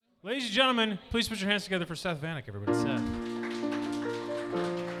Ladies and gentlemen, please put your hands together for Seth Vanek, everybody. Seth.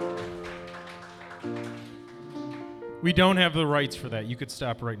 We don't have the rights for that. You could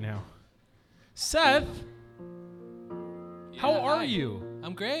stop right now. Seth, how are you?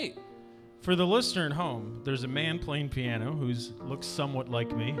 I'm great. For the listener at home, there's a man playing piano who looks somewhat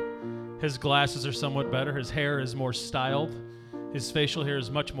like me. His glasses are somewhat better. His hair is more styled. His facial hair is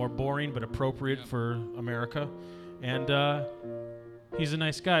much more boring but appropriate for America. And he's a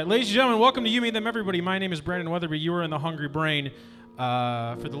nice guy. Ladies and gentlemen, welcome to You Meet Them Everybody. My name is Brandon Weatherby. You are in the Hungry Brain.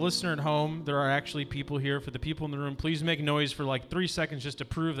 For the listener at home, there are actually people here. For the people in the room, please make noise for like 3 seconds just to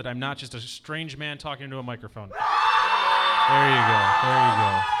prove that I'm not just a strange man talking into a microphone. There you go. There you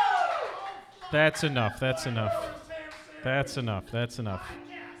go. That's enough. That's enough. That's enough. That's enough.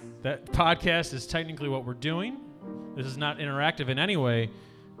 That podcast is technically what we're doing. This is not interactive in any way.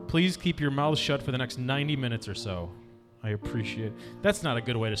 Please keep your mouth shut for the next 90 minutes or so. I appreciate it. That's not a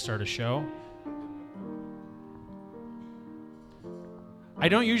good way to start a show. I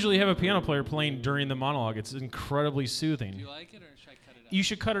don't usually have a piano player playing during the monologue. It's incredibly soothing. Do you like it, or should I cut it out? You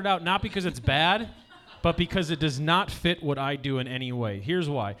should cut it out, not because it's bad, but because it does not fit what I do in any way. Here's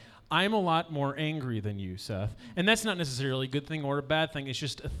why. I'm a lot more angry than you, Seth. And that's not necessarily a good thing or a bad thing. It's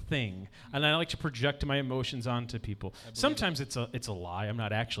just a thing. And I like to project my emotions onto people. Sometimes it's a lie. I'm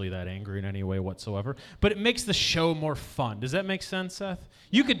not actually that angry in any way whatsoever. But it makes the show more fun. Does that make sense, Seth?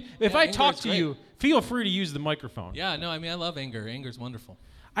 You could, if I talk to you, feel free to use the microphone. Yeah, no, I mean, I love anger. Anger's wonderful.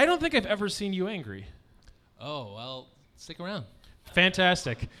 I don't think I've ever seen you angry. Oh, well, stick around.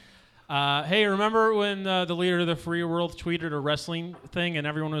 Fantastic. Hey, remember when the leader of the free world tweeted a wrestling thing and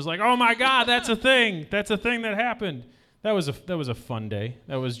everyone was like, "Oh my God, that's a thing! That's a thing that happened." That was a fun day.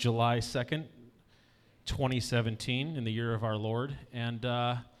 That was July 2nd, 2017, in the year of our Lord. And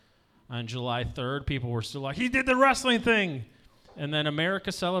on July 3rd, people were still like, "He did the wrestling thing!" And then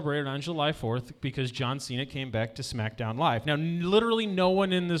America celebrated on July 4th because John Cena came back to SmackDown Live. Now, literally no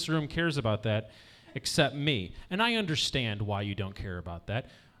one in this room cares about that except me. And I understand why you don't care about that.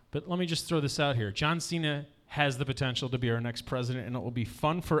 But let me just throw this out here. John Cena has the potential to be our next president, and it will be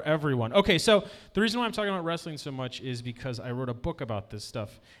fun for everyone. Okay, so the reason why I'm talking about wrestling so much is because I wrote a book about this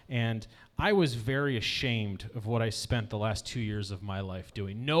stuff, and I was very ashamed of what I spent the last 2 years of my life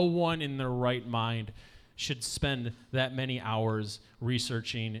doing. No one in their right mind should spend that many hours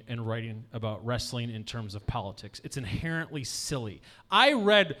researching and writing about wrestling in terms of politics. It's inherently silly. I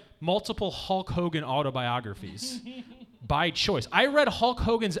read multiple Hulk Hogan autobiographies by choice. I read Hulk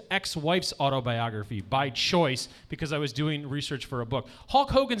Hogan's ex-wife's autobiography by choice because I was doing research for a book. Hulk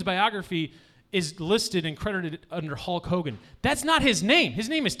Hogan's biography is listed and credited under Hulk Hogan. That's not his name. His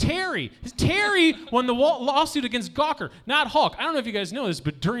name is Terry. Terry won the lawsuit against Gawker, not Hulk. I don't know if you guys know this,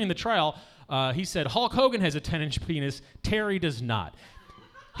 but during the trial, he said Hulk Hogan has a 10-inch penis. Terry does not.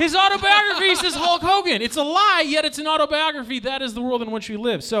 His autobiography says Hulk Hogan. It's a lie, yet it's an autobiography. That is the world in which we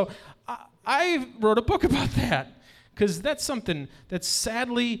live. So I wrote a book about that because that's something that's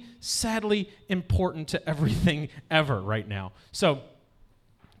sadly important to everything ever right now. So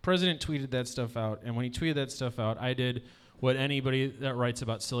President tweeted that stuff out, and when he tweeted that stuff out, I did what anybody that writes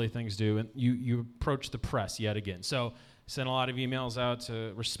about silly things do, and you approach the press yet again. So sent a lot of emails out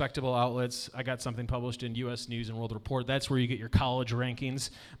to respectable outlets. I got something published in U.S. News and World Report. That's where you get your college rankings.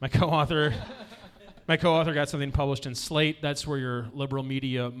 My co-author got something published in Slate. That's where your liberal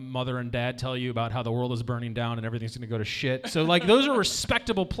media mother and dad tell you about how the world is burning down and everything's going to go to shit. So, like, those are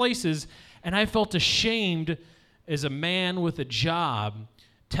respectable places, and I felt ashamed as a man with a job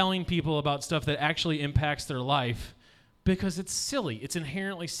telling people about stuff that actually impacts their life because it's silly. It's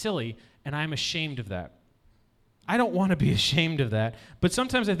inherently silly, and I'm ashamed of that. I don't want to be ashamed of that, but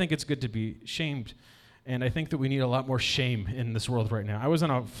sometimes I think it's good to be shamed, and I think that we need a lot more shame in this world right now. I was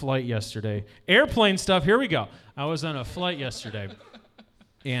on a flight yesterday. Airplane stuff, here we go. I was on a flight yesterday,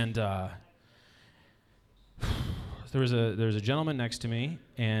 and there was a gentleman next to me,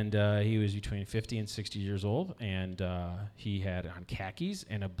 and he was between 50 and 60 years old, and he had on khakis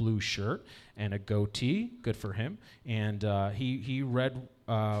and a blue shirt and a goatee, good for him, and he read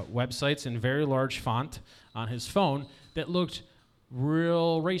websites in very large font on his phone that looked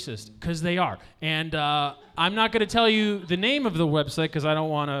real racist, because they are. And I'm not going to tell you the name of the website because I don't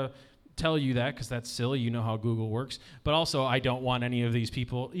want to tell you that because that's silly. You know how Google works. But also, I don't want any of these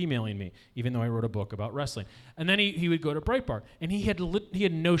people emailing me, even though I wrote a book about wrestling. And then he would go to Breitbart, and he had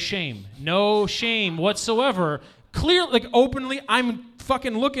no shame whatsoever. Clear, like openly, I'm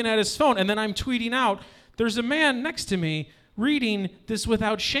fucking looking at his phone, and then I'm tweeting out, "There's a man next to me reading this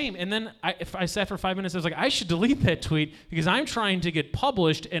without shame. And then if I sat for 5 minutes, I was like, I should delete that tweet because I'm trying to get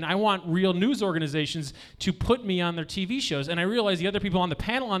published and I want real news organizations to put me on their TV shows. And I realized the other people on the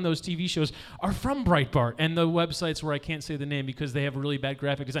panel on those TV shows are from Breitbart and the websites where I can't say the name because they have really bad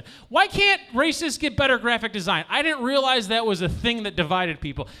graphic design. Why can't racists get better graphic design? I didn't realize that was a thing that divided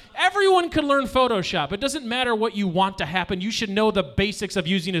people. Everyone can learn Photoshop. It doesn't matter what you want to happen. You should know the basics of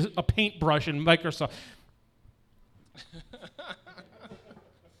using a paintbrush in Microsoft.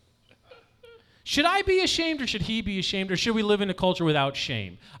 Should I be ashamed or should he be ashamed or should we live in a culture without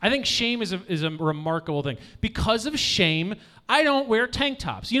shame? I think shame is a remarkable thing. Because of shame, I don't wear tank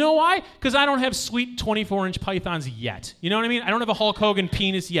tops. You know why? Because I don't have sweet 24-inch pythons yet. You know what I mean? I don't have a Hulk Hogan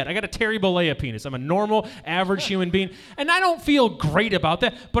penis yet. I got a Terry Bollea penis. I'm a normal, average human being, and I don't feel great about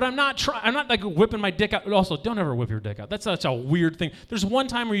that. But I'm not like whipping my dick out. Also, don't ever whip your dick out. That's such a weird thing. There's one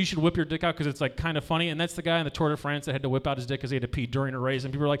time where you should whip your dick out because it's like kind of funny, and that's the guy in the Tour de France that had to whip out his dick because he had to pee during a race,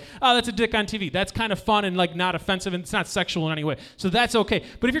 and people were like, "Oh, that's a dick on TV." That's kind of fun and like not offensive, and it's not sexual in any way. So that's okay.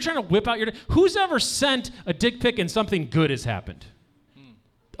 But if you're trying to whip out your dick, who's ever sent a dick pic and something good has happened?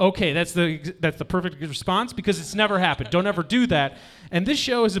 Okay, that's the perfect response because it's never happened. Don't ever do that. And this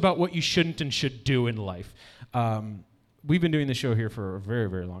show is about what you shouldn't and should do in life. We've been doing the show here for a very,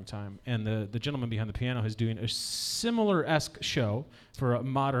 very long time, and the gentleman behind the piano is doing a similar-esque show for a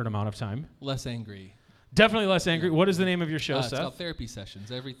modern amount of time. Less angry. Definitely less angry. What is the name of your show, Seth? It's called Therapy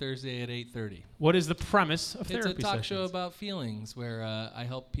Sessions, every Thursday at 8:30. What is the premise of Therapy Sessions? It's a talk show about feelings where I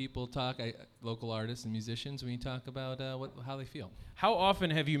help people talk, local artists and musicians, when you talk about how they feel. How often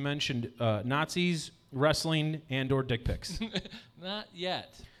have you mentioned Nazis, wrestling, and or dick pics? Not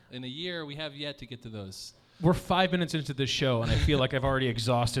yet. In a year, we have yet to get to those. We're 5 minutes into this show, and I feel like I've already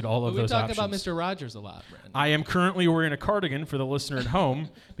exhausted all of those options. We talk about Mr. Rogers a lot, Brandon. I am currently wearing a cardigan for the listener at home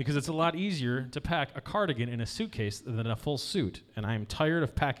because it's a lot easier to pack a cardigan in a suitcase than a full suit, and I am tired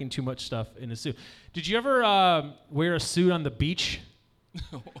of packing too much stuff in a suit. Did you ever wear a suit on the beach?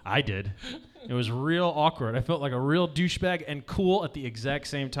 No. I did. It was real awkward. I felt like a real douchebag and cool at the exact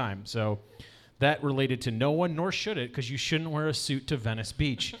same time. So that related to no one, nor should it, because you shouldn't wear a suit to Venice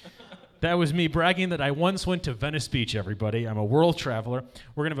Beach. That was me bragging that I once went to Venice Beach, everybody. I'm a world traveler.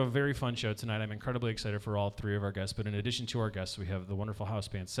 We're going to have a very fun show tonight. I'm incredibly excited for all three of our guests. But in addition to our guests, we have the wonderful house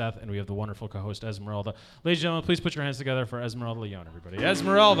band, Seth, and we have the wonderful co-host, Esmeralda. Ladies and gentlemen, please put your hands together for Esmeralda Leone, everybody.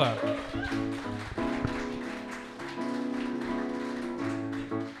 Esmeralda.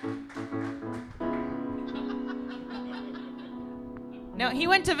 No, he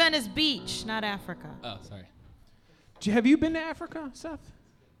went to Venice Beach, not Africa. Oh, sorry. Have you been to Africa, Seth?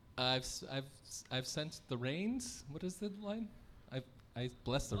 I've sensed the rains. What is the line? I've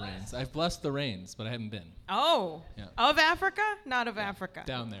blessed the rains. I've blessed the rains, but I haven't been. Oh, yeah. Of Africa? Not of Africa.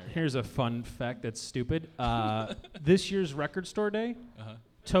 Down there. Here's a fun fact that's stupid. This year's Record Store Day,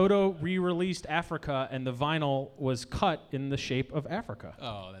 Toto re-released Africa, and the vinyl was cut in the shape of Africa.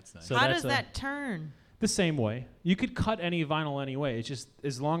 Oh, that's nice. So how does that turn? The same way. You could cut any vinyl any way. It's just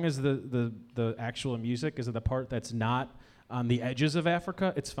as long as the actual music is the part that's not on the edges of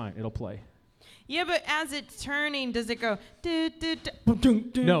Africa, it's fine. It'll play. Yeah, but as it's turning, does it go? No,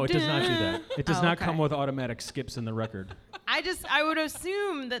 it does not do that. It does not come okay. with automatic skips in the record. I would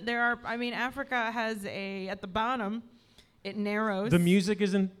assume that there are. I mean, Africa has at the bottom, it narrows. The music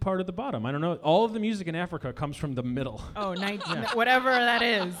isn't part of the bottom. I don't know. All of the music in Africa comes from the middle. Oh, whatever that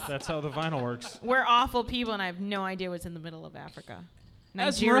is. That's how the vinyl works. We're awful people, and I have no idea what's in the middle of Africa.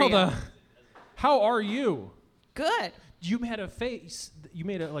 Nigeria. Esmeralda, how are you? Good. You had a face. You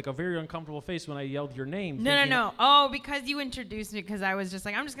made a very uncomfortable face when I yelled your name. No. Oh, because you introduced me. Because I was just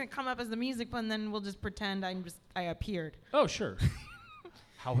like, I'm just gonna come up as the music, and then we'll just pretend I appeared. Oh, sure.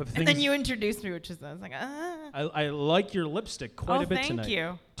 How have things? And then you introduced me, which is I was like, I like your lipstick quite a bit tonight. Oh, thank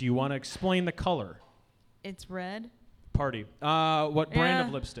you. Do you want to explain the color? It's red. Party. What brand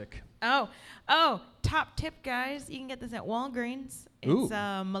of lipstick? Oh, top tip, guys. You can get this at Walgreens. Ooh. It's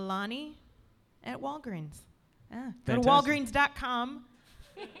Milani at Walgreens. Go to Fantastic. Walgreens.com.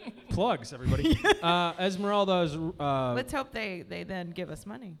 Plugs, everybody. Esmeralda's. Let's hope they then give us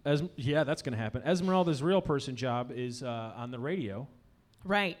money. Yeah, that's going to happen. Esmeralda's real person job is on the radio.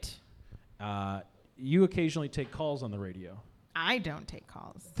 Right. You occasionally take calls on the radio. I don't take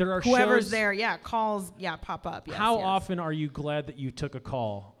calls. There are Whoever's shows, there, calls, pop up. Yes, How often are you glad that you took a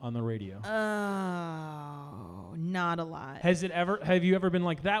call on the radio? Oh, not a lot. Have you ever been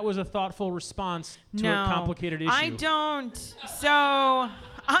like, that was a thoughtful response to a complicated issue? I don't. So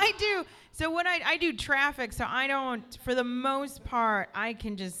I do. So what I do traffic. So I don't. For the most part, I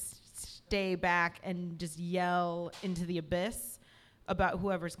can just stay back and just yell into the abyss about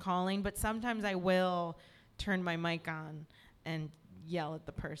whoever's calling. But sometimes I will turn my mic on and yell at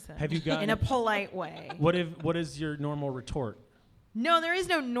the person. Have you gotten in a polite way? What is your normal retort? No, there is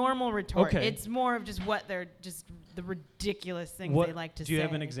no normal retort. Okay. It's more of just the ridiculous things they like to say. Do you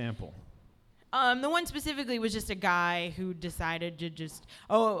have an example? The one specifically was just a guy who decided to just,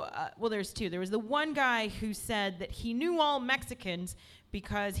 well, there's two. There was the one guy who said that he knew all Mexicans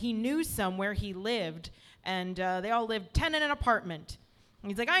because he knew some where he lived, and they all lived 10 in an apartment.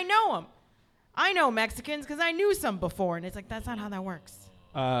 And he's like, I know them. I know Mexicans because I knew some before. And it's like, that's not how that works.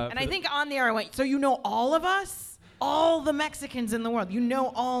 And I think on the air I went, so you know all of us? All the Mexicans in the world. You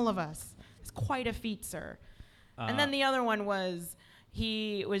know all of us. It's quite a feat, sir. And then the other one was,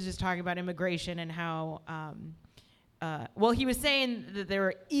 he was just talking about immigration and how, he was saying that there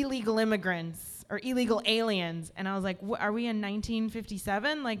were illegal immigrants or illegal aliens. And I was like, are we in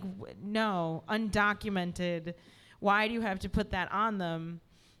 1957? Like, no, undocumented. Why do you have to put that on them?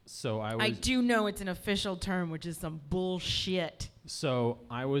 So I do know it's an official term, which is some bullshit. So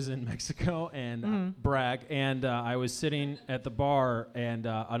I was in Mexico and brag, and I was sitting at the bar, and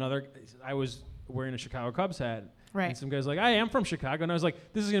I was wearing a Chicago Cubs hat. Right. And some guy's like, I am from Chicago. And I was like,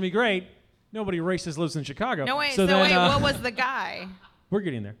 this is going to be great. Nobody racist lives in Chicago. No, wait. So then, what was the guy? We're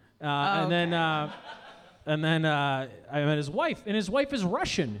getting there. And then I met his wife, and his wife is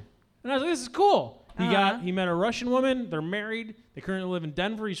Russian. And I was like, this is cool. He met a Russian woman. They're married. They currently live in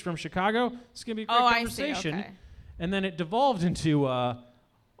Denver. He's from Chicago. It's going to be a great conversation. I see. Okay. And then it devolved into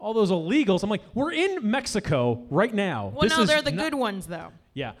all those illegals. I'm like, we're in Mexico right now. Well, they're the good ones, though.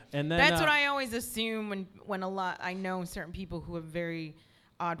 Yeah, and then that's what I always assume when I know certain people who have very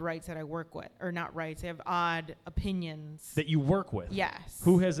odd rights that I work with, or not rights, they have odd opinions. That you work with. Yes.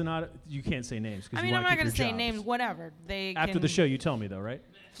 Who has an odd? You can't say names. I mean, I'm not going to say names. Whatever. After the show, you tell me though, right?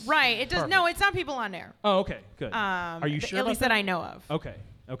 Right. It does. Perfect. No, it's not people on air. Oh, okay, good. Are you sure? At least that I know of. Okay.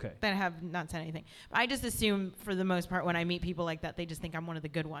 That have not said anything. I just assume, for the most part, when I meet people like that, they just think I'm one of the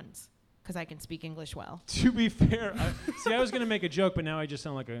good ones because I can speak English well. To be fair, I was going to make a joke, but now I just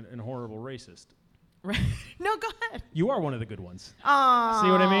sound like a horrible racist. Right. No, go ahead. You are one of the good ones. Aww.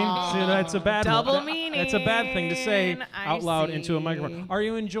 See what I mean? See, that's a bad double one. meaning. That's a bad thing to say out loud see. into a microphone. Are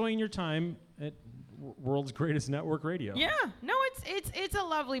you enjoying your time at World's Greatest Network Radio? Yeah. No, it's a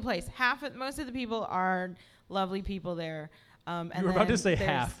lovely place. Most of the people are lovely people there. And you were about to say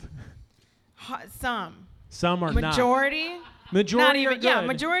half. Some. Some are Majority. Majority are good. Yeah,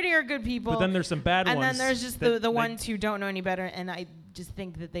 majority are good people. But then there's some bad ones. And then there's just the ones who don't know any better, and I just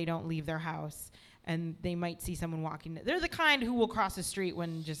think that they don't leave their house, and they might see someone walking. They're the kind who will cross the street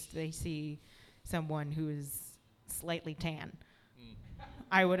when just they see someone who is slightly tan.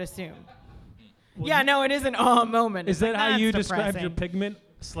 I would assume. Well, yeah, no, it is an moment. Is that how you depressing. described your pigment?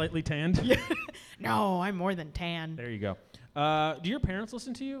 Slightly tanned? Yeah. No, I'm more than tan. There you go. Do your parents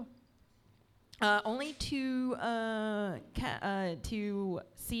listen to you? Only to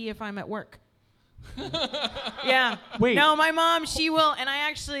see if I'm at work. Yeah. Wait. No, my mom, she will, and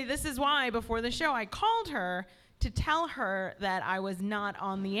this is why before the show I called her to tell her that I was not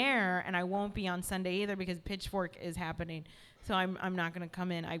on the air, and I won't be on Sunday either because Pitchfork is happening. So I'm not going to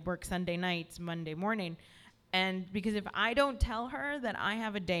come in. I work Sunday nights, Monday morning. And because if I don't tell her that I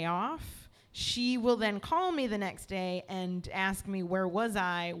have a day off, she will then call me the next day and ask me, where was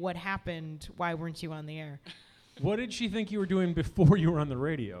I? What happened? Why weren't you on the air? What did she think you were doing before you were on the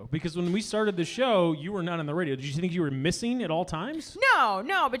radio? Because when we started the show, you were not on the radio. Did you think you were missing at all times?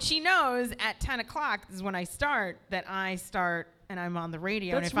 No, but she knows at 10 o'clock is when I start, that I start and I'm on the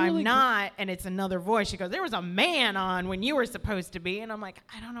radio. That's and if really I'm not, and it's another voice, she goes, there was a man on when you were supposed to be. And I'm like,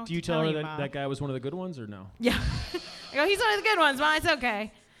 I don't know what Do you to tell her you, that that guy was one of the good ones or no? Yeah. I go, he's one of the good ones, but it's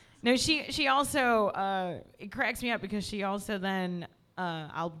okay. No, she also, it cracks me up because she also then,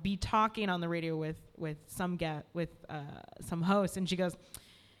 I'll be talking on the radio with some some host, and she goes,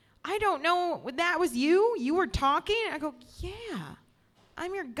 I don't know, that was you? You were talking? I go, yeah,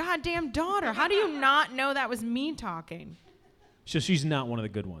 I'm your goddamn daughter. How do you not know that was me talking? So she's not one of the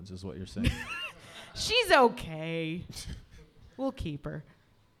good ones, is what you're saying. She's okay. We'll keep her.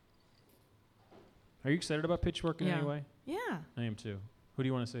 Are you excited about Pitchfork in any way? Yeah. I am too. Who do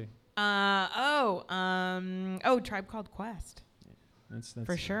you want to see? Tribe Called Quest. That's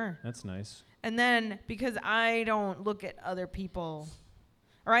for sure. That's nice. And then because I don't look at other people,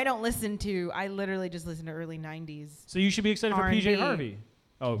 or I don't listen to, I literally just listen to early 90s. So you should be excited R&B. for PJ Harvey.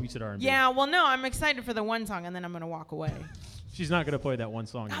 Oh, you said R&B. Yeah, well, no, I'm excited for the one song, and then I'm going to walk away. She's not going to play that one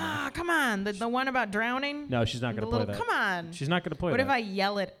song. Come on. The one about drowning? No, she's not going to play that. Come on. She's not going to play that. What if I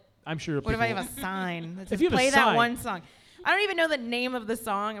yell it? I'm sure What if I have a sign that says, if you have play a that sign. one song? I don't even know the name of the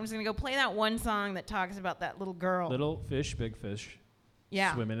song. I'm just going to go play that one song that talks about that little girl. Little fish, big fish.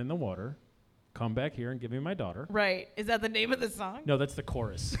 Yeah. Swimming in the water. come back here and give me my daughter. Right. Is that the name of the song? No, that's the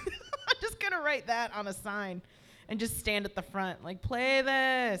chorus. I'm just going to write that on a sign and just stand at the front. Like, play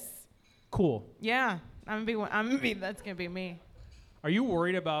this. Cool. Yeah. I'm gonna be that's going to be me. Are you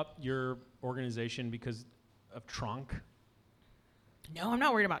worried about your organization because of Trunk? No, I'm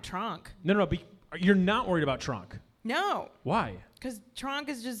not worried about Tronk. No. You're not worried about Trunk. No. Why? Because Tronk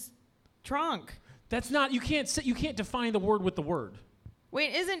is just Tronk. That's not. You can't define the word with the word.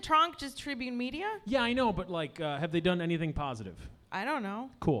 Wait, isn't Tronk just Tribune Media? Yeah, I know, but like, have they done anything positive? I don't know.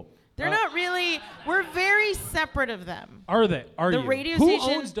 Cool. They're not really. We're very separate of them. Are they? Are The you? radio Who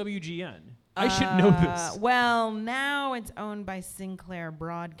station- owns WGN? I should know this. Well, now it's owned by Sinclair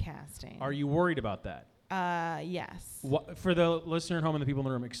Broadcasting. Are you worried about that? Yes. For the listener at home and the people in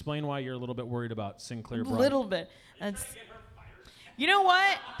the room, explain why you're a little bit worried about Sinclair A Broadcasting. little bit. That's. You know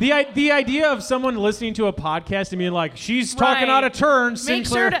what? The idea of someone listening to a podcast and being like, she's talking Right. out of turn. Make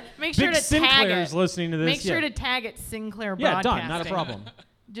sure Sinclair, to big tag Sinclair's it. listening to this. Make sure yeah. to tag it Sinclair Yeah, Broadcasting. done. Not a problem.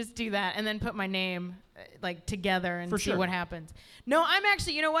 Just do that and then put my name like together and For see sure. what happens. No, I'm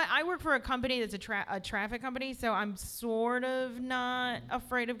actually, you know what? I work for a company that's a traffic company, so I'm sort of not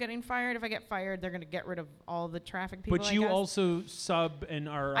afraid of getting fired. If I get fired, they're going to get rid of all the traffic people. But I you guess. also sub and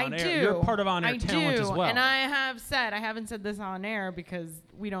are I on do. air. You're part of on air I talent do. as well. And I haven't said this on air because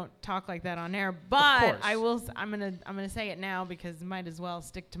we don't talk like that on air. But course. I will. I'm gonna say it now because might as well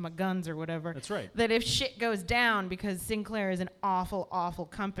stick to my guns or whatever. That's right. That if shit goes down because Sinclair is an awful, awful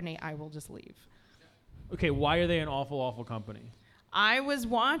company, I will just leave. Okay, why are they an awful, awful company? I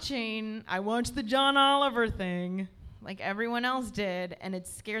watched the John Oliver thing like everyone else did, and it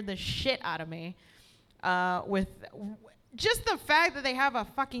scared the shit out of me. With just the fact that they have a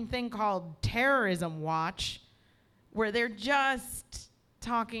fucking thing called Terrorism Watch, where they're just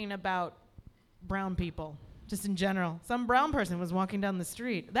talking about brown people, just in general. Some brown person was walking down the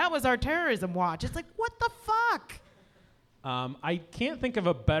street. That was our Terrorism Watch. It's like, what the fuck? I can't think of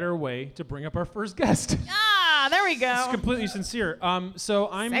a better way to bring up our first guest. Ah, there we go. It's completely sincere. So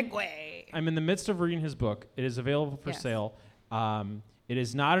I'm Segue. I'm in the midst of reading his book. It is available for Yes. sale. It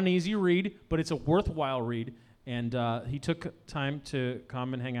is not an easy read, but it's a worthwhile read. And he took time to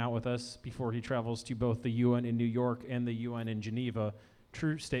come and hang out with us before he travels to both the UN in New York and the UN in Geneva.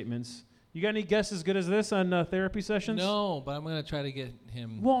 True statements. You got any guests as good as this on therapy sessions? No, but I'm gonna try to get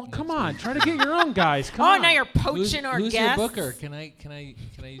him. Well, next come week. on. Try to get your own guys. Come Oh, on. now you're Who's, poaching our who's guests. your booker? Can I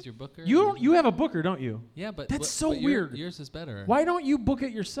use your booker? You have a booker, don't you? Yeah, but That's so but weird. Yours is better. Why don't you book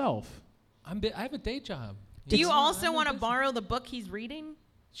it yourself? I have a day job. Do you know, also I'm want to busy. borrow the book he's reading?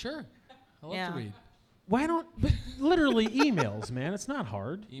 Sure. I love Yeah. to read. Why don't literally emails, man? It's not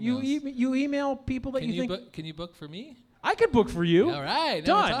hard. Emails. You email people that Can you think Can you book for me? I could book for you. All right.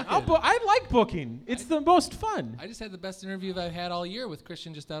 Now we're Done. talking. I like booking. It's the most fun. I just had the best interview I've had all year with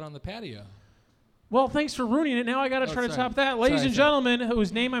Christian just out on the patio. Well, thanks for ruining it. Now I got to try to sorry. top that. Ladies Sorry, and sorry. gentlemen,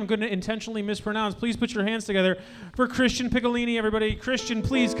 whose name I'm going to intentionally mispronounce, please put your hands together for Christian Piccolini, everybody. Christian,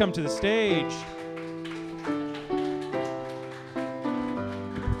 please come to the stage.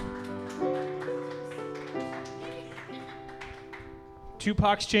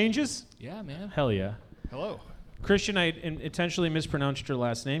 Tupac's changes? Yeah, man. Hell yeah. Hello. Christian, I intentionally mispronounced your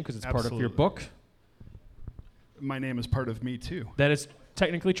last name because it's part of your Absolutely. book. My name is part of me too. That is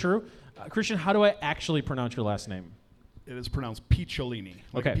technically true. Christian, how do I actually pronounce your last name? It is pronounced Peacholini,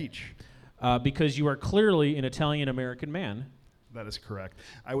 like Okay. a peach. Because you are clearly an Italian-American man. That is correct.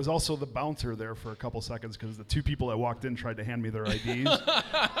 I was also the bouncer there for a couple seconds because the two people that walked in tried to hand me their IDs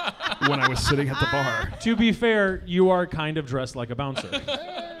when I was sitting at the bar. To be fair, you are kind of dressed like a bouncer,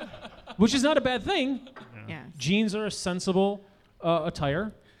 which is not a bad thing. Yes. Jeans are a sensible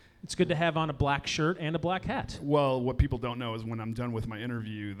attire. It's good to have on a black shirt and a black hat. Well, what people don't know is when I'm done with my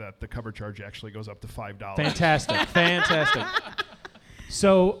interview that the cover charge actually goes up to $5. Fantastic, fantastic.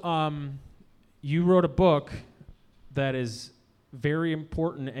 So, you wrote a book that is very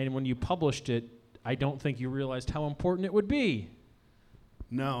important, and when you published it, I don't think you realized how important it would be.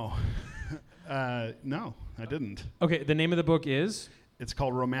 No. No, I didn't. Okay, the name of the book is? It's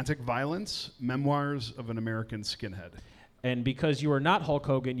called Romantic Violence, Memoirs of an American Skinhead. And because you are not Hulk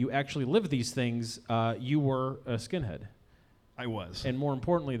Hogan, you actually live these things, you were a skinhead. I was. And more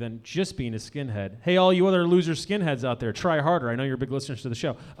importantly than just being a skinhead, hey, all you other loser skinheads out there, try harder. I know you're big listeners to the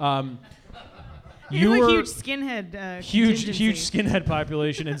show. You have were a huge skinhead huge contingency. skinhead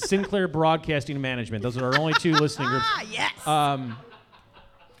population and Sinclair Broadcasting Management. Those are our only two listening groups. Ah, yes.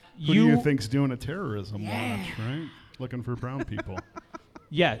 Who do you think's doing a terrorism watch, right? Looking for brown people.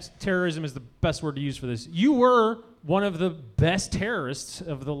 Yes, terrorism is the best word to use for this. You were one of the best terrorists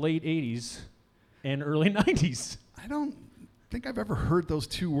of the late 80s and early 90s. I don't think I've ever heard those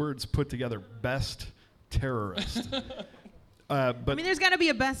two words put together. Best terrorist. I mean, there's got to be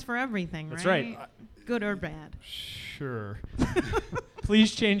a best for everything, That's right? right. Good or bad. Sure.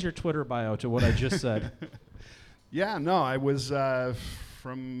 Please change your Twitter bio to what I just said. Yeah, no, I was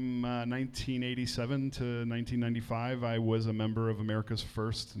from 1987 to 1995. I was a member of America's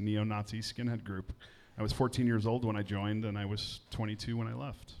first neo-Nazi skinhead group. I was 14 years old when I joined, and I was 22 when I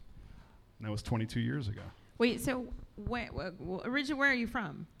left. And that was 22 years ago. Wait, so originally, where are you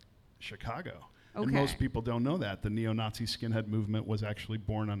from? Chicago. Okay. And most people don't know that. The neo-Nazi skinhead movement was actually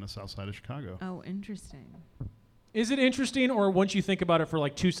born on the south side of Chicago. Oh, interesting. Is it interesting, or once you think about it for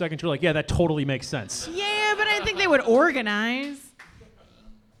like 2 seconds, you're like, yeah, that totally makes sense? Yeah, but I think they would organize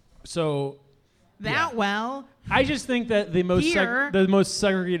So that well. I just think that the most Here. the most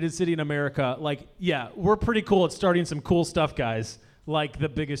segregated city in America, like, yeah, we're pretty cool at starting some cool stuff, guys, like the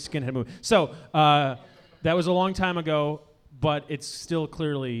biggest skinhead movement. So that was a long time ago, but it's still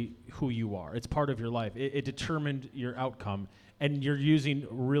clearly who you are. It's part of your life. It determined your outcome, and you're using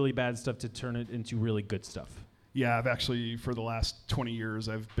really bad stuff to turn it into really good stuff. Yeah, I've actually, for the last 20 years,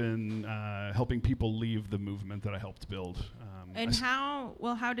 I've been helping people leave the movement that I helped build. And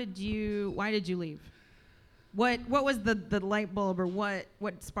why did you leave? What was the light bulb, or what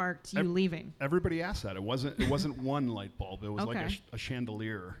sparked you leaving? Everybody asked that. It wasn't one light bulb. It was like Okay. a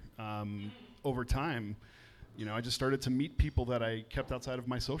chandelier. Over time, I just started to meet people that I kept outside of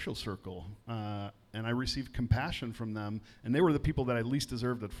my social circle, and I received compassion from them, and they were the people that I least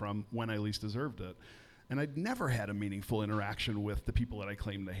deserved it from when I least deserved it. And I'd never had a meaningful interaction with the people that I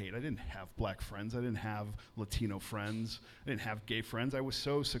claimed to hate. I didn't have black friends. I didn't have Latino friends. I didn't have gay friends. I was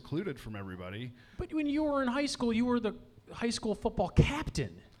so secluded from everybody. But when you were in high school, you were the high school football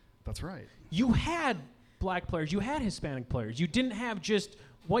captain. That's right. You had black players. You had Hispanic players. You didn't have just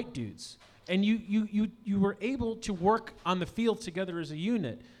white dudes. And you were able to work on the field together as a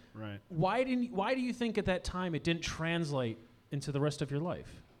unit. Right. Why do you think at that time it didn't translate into the rest of your life?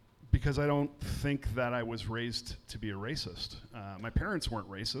 Because I don't think that I was raised to be a racist. My parents weren't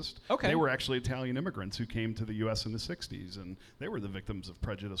racist. Okay. They were actually Italian immigrants who came to the U.S. in the 60s, and they were the victims of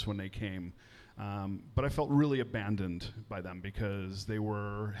prejudice when they came. But I felt really abandoned by them because they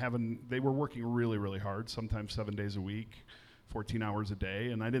were working really, really hard, sometimes 7 days a week, 14 hours a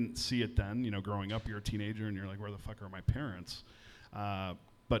day, and I didn't see it then. Growing up, you're a teenager, and you're like, where the fuck are my parents?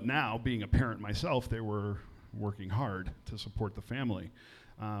 But now, being a parent myself, they were working hard to support the family.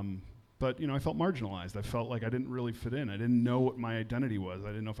 But I felt marginalized. I felt like I didn't really fit in. I didn't know what my identity was. I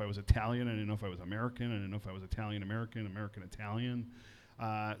didn't know if I was Italian. I didn't know if I was American. I didn't know if I was Italian-American, American-Italian.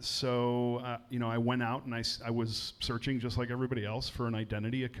 So I went out and I was searching just like everybody else for an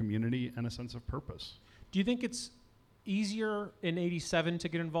identity, a community, and a sense of purpose. Do you think it's easier in 87 to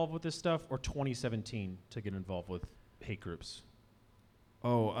get involved with this stuff, or 2017 to get involved with hate groups?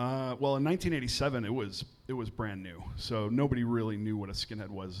 Well, in 1987, it was brand new. So nobody really knew what a skinhead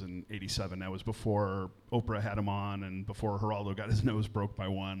was in 87. That was before Oprah had him on and before Geraldo got his nose broke by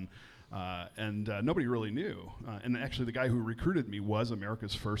one. And nobody really knew. And actually, the guy who recruited me was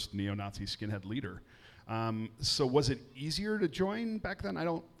America's first neo-Nazi skinhead leader. So was it easier to join back then? I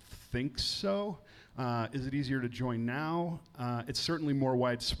don't think so. Is it easier to join now? It's certainly more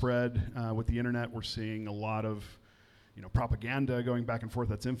widespread. With the internet, we're seeing a lot of propaganda going back and forth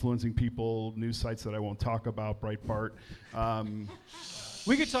that's influencing people, news sites that I won't talk about, Breitbart.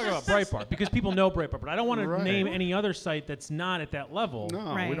 We could talk about Breitbart because people know Breitbart, but I don't want to Right. name any other site that's not at that level. No, we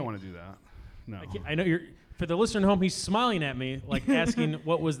Right. don't want to do that. No. I know for the listener at home, he's smiling at me, like asking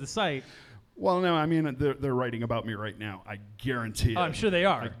what was the site. Well, no, I mean, they're writing about me right now. I guarantee it. Oh, I'm sure they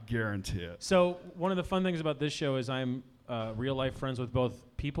are. I guarantee it. So one of the fun things about this show is I'm real life friends with both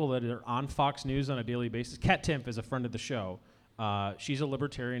people that are on Fox News on a daily basis. Kat Timpf is a friend of the show. She's a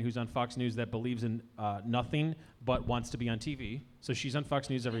libertarian who's on Fox News that believes in nothing but wants to be on TV. So she's on Fox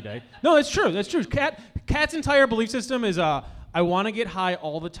News every day. No, that's true. That's true. Kat's entire belief system is I want to get high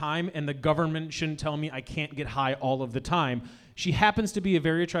all the time, and the government shouldn't tell me I can't get high all of the time. She happens to be a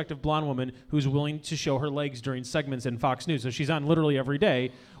very attractive blonde woman who's willing to show her legs during segments in Fox News. So she's on literally every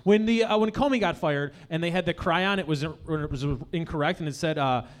day. When Comey got fired and they had the cryon, it was incorrect, and it said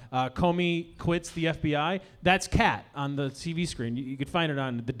Comey quits the FBI. That's Kat on the TV screen. You could find it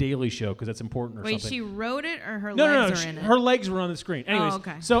on The Daily Show because that's important or Wait, something. she wrote it, or her No, legs are in it? her legs were on the screen. Anyways,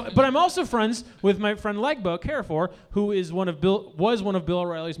 okay. So, but I'm also friends with my friend Legbo Carafor, who is one of Bill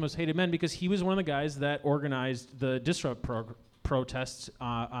O'Reilly's most hated men because he was one of the guys that organized the Disrupt protests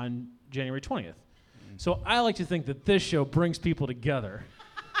on January 20th. So I like to think that this show brings people together.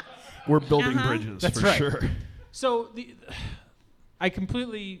 We're building bridges That's for right. sure. So I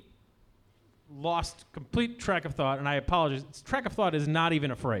completely lost complete track of thought, and I apologize. Track of thought is not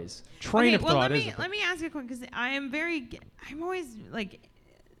even a phrase. Train of thought is. Let me ask you a question, because I'm always like,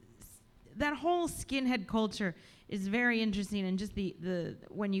 that whole skinhead culture is very interesting, and just the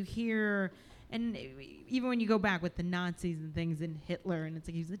when you hear, and even when you go back with the Nazis and things and Hitler, and it's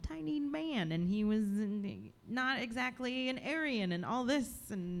like he was a tiny man and he was not exactly an Aryan and all this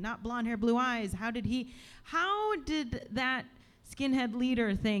and not blonde hair, blue eyes. How did that skinhead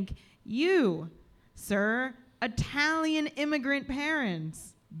leader think, you, sir, Italian immigrant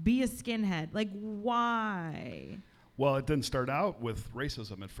parents, be a skinhead? Like, why? Well, it didn't start out with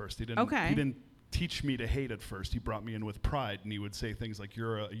racism at first. He didn't teach me to hate at first. He brought me in with pride, and he would say things like,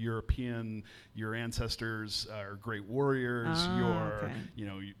 "You're a European. Your ancestors are great warriors.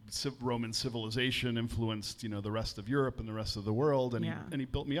 Roman civilization influenced, the rest of Europe and the rest of the world." And he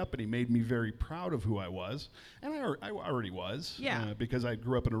built me up, and he made me very proud of who I was, and I already was, because I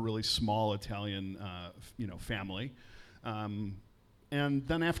grew up in a really small Italian, family. And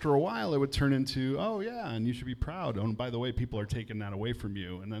then after a while, it would turn into, oh, yeah, and you should be proud. Oh, and by the way, people are taking that away from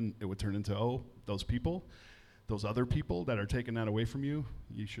you. And then it would turn into, oh, those other people that are taking that away from you,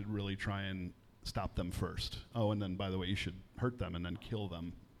 you should really try and stop them first. Oh, and then, by the way, you should hurt them and then kill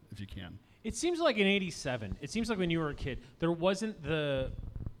them if you can. It seems like in '87, it seems like when you were a kid, there wasn't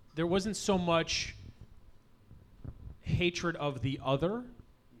so much hatred of the other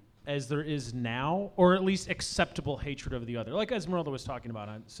as there is now, or at least acceptable hatred of the other. Like Esmeralda was talking about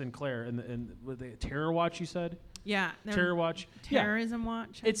on Sinclair and with the Terror Watch, you said? Yeah. Terror Watch. Terrorism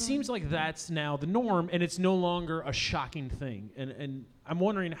Watch. It seems like that's now the norm, and it's no longer a shocking thing. And I'm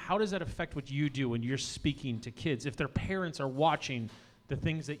wondering, how does that affect what you do when you're speaking to kids, if their parents are watching the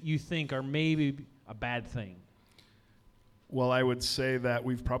things that you think are maybe a bad thing? Well, I would say that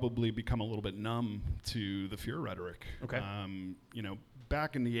we've probably become a little bit numb to the fear rhetoric. Okay.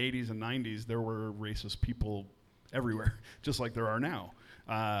 Back in the 80s and 90s, there were racist people everywhere, just like there are now.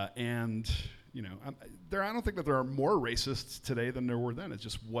 I don't think that there are more racists today than there were then. It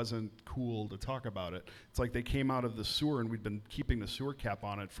just wasn't cool to talk about it. It's like they came out of the sewer, and we'd been keeping the sewer cap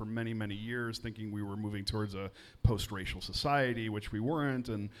on it for many, many years, thinking we were moving towards a post-racial society, which we weren't.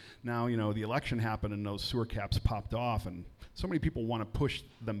 And now, the election happened, and those sewer caps popped off, and so many people want to push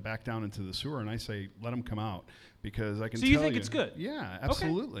them back down into the sewer, and I say, let them come out. Because I can tell you. So you think it's good? Yeah,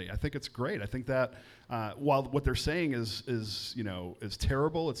 absolutely. Okay. I think it's great. I think that while what they're saying is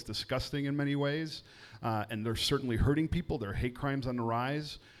terrible, it's disgusting in many ways, and they're certainly hurting people. There are hate crimes on the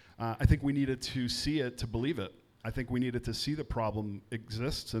rise. I think we needed to see it to believe it. I think we needed to see the problem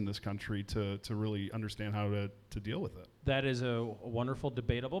exists in this country to really understand how to deal with it. That is a wonderful,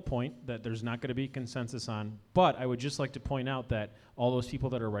 debatable point that there's not going to be consensus on. But I would just like to point out that all those people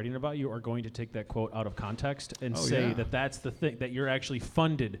that are writing about you are going to take that quote out of context and say that that's the thing, that you're actually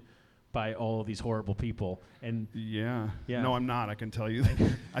funded by all of these horrible people. And yeah. No, I'm not. I can tell you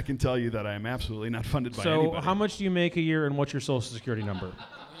that. I can tell you that I am absolutely not funded by anybody. So how much do you make a year, and what's your Social Security number?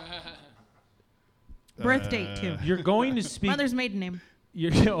 Birth date, too. You're going to speak... Mother's maiden name.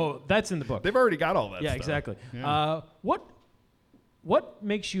 That's in the book. They've already got all that stuff. Yeah, exactly. Yeah. What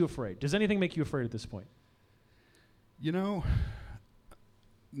makes you afraid? Does anything make you afraid at this point? No,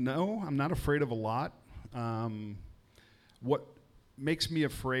 I'm not afraid of a lot. What makes me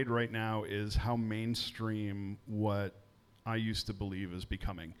afraid right now is how mainstream what I used to believe is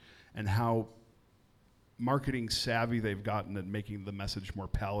becoming, and how marketing savvy they've gotten at making the message more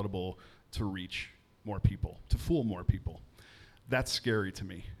palatable to reach more people, to fool more people. That's scary to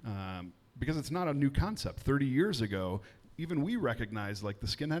me, because it's not a new concept. 30 years ago, even we recognized, like, the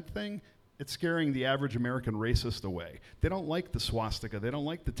skinhead thing, it's scaring the average American racist away. They don't like the swastika. They don't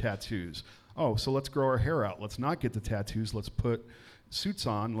like the tattoos. Oh, so let's grow our hair out. Let's not get the tattoos. Let's put suits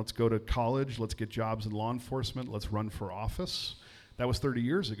on. Let's go to college. Let's get jobs in law enforcement. Let's run for office. That was 30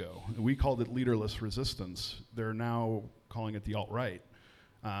 years ago. We called it leaderless resistance. They're now calling it the alt-right.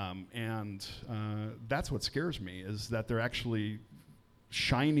 And that's what scares me, is that they're actually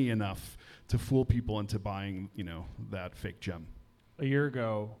shiny enough to fool people into buying, that fake gem. A year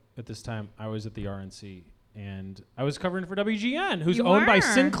ago at this time, I was at the RNC, and I was covering for WGN, who's You owned by were?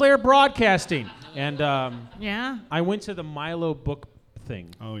 Sinclair Broadcasting. And Yeah. I went to the Milo book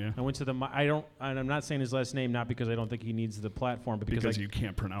thing. Oh, yeah. I went to and I'm not saying his last name, not because I don't think he needs the platform, but because you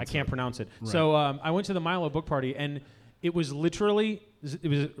can't pronounce it. I can't pronounce it. Right. So I went to the Milo book party, and it was literally, it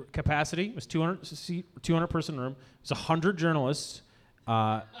was capacity. It was 200 person room. It was 100 journalists,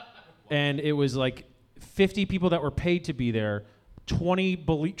 and it was like 50 people that were paid to be there, 20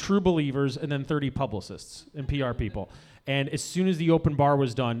 true believers, and then 30 publicists and PR people. And as soon as the open bar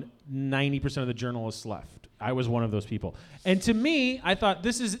was done, 90% of the journalists left. I was one of those people. And to me, I thought,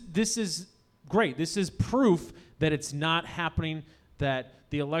 this is great. This is proof that it's not happening, that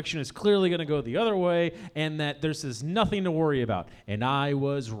the election is clearly going to go the other way, and that there's nothing to worry about. And I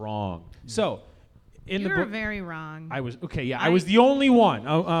was wrong. So, in You the were book, very wrong. I was okay. Yeah, I was the only one.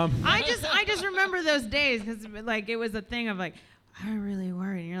 I just remember those days because like it was a thing of like I'm really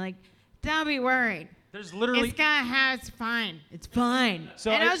worried. And you're like, don't be worried. There's literally. It's fine. It's fine.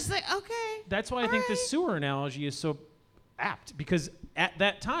 So and I- I was just like, okay. That's why I think the sewer analogy is so apt, because at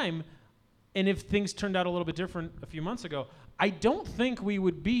that time, and if things turned out a little bit different a few months ago, I don't think we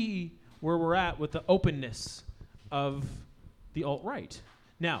would be where we're at with the openness of the alt-right.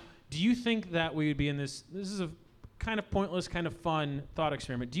 Now, do you think that we would be in this is a kind of pointless, kind of fun thought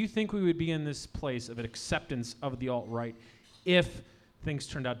experiment. Do you think we would be in this place of an acceptance of the alt-right if things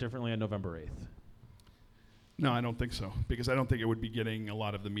turned out differently on November 8th? No, I don't think so, because I don't think it would be getting a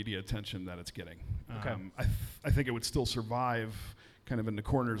lot of the media attention that it's getting. Okay. I think it would still survive kind of in the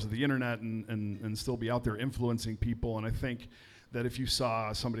corners of the internet and still be out there influencing people. And I think that if you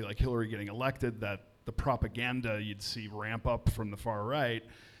saw somebody like Hillary getting elected, that the propaganda you'd see ramp up from the far right,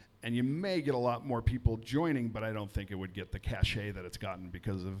 and you may get a lot more people joining, but I don't think it would get the cachet that it's gotten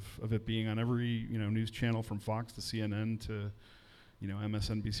because of it being on every news channel from Fox to CNN to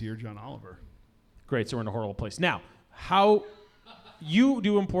MSNBC or John Oliver. Great, so we're in a horrible place. Now, how you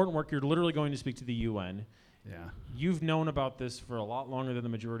do important work. You're literally going to speak to the UN. Yeah. You've known about this for a lot longer than the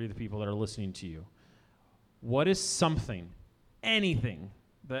majority of the people that are listening to you. What is something, anything,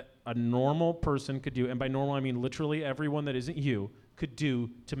 that a normal person could do, and by normal I mean literally everyone that isn't you, could do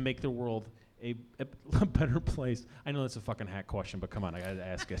to make the world a better place? I know that's a fucking hack question, but come on, I gotta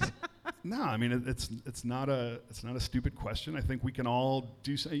ask it. No, I mean it's not a stupid question. I think we can all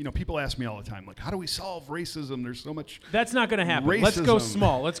do. People ask me all the time, like, how do we solve racism? There's so much. That's not gonna happen. Let's go Racism.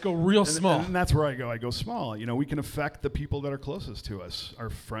 small. Let's go real small. And that's where I go. I go small. We can affect the people that are closest to us, our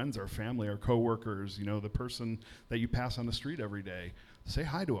friends, our family, our coworkers. The person that you pass on the street every day. Say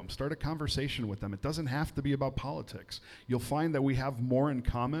hi to them. Start a conversation with them. It doesn't have to be about politics. You'll find that we have more in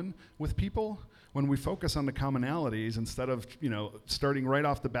common with people when we focus on the commonalities instead of starting right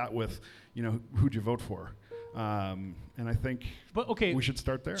off the bat with who'd you vote for. And I think But okay, we should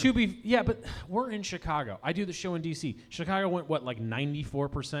start there. But we're in Chicago. I do the show in D.C. Chicago went,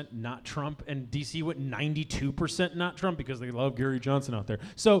 94% not Trump, and D.C. went 92% not Trump because they love Gary Johnson out there.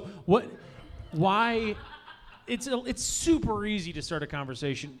 So why? It's super easy to start a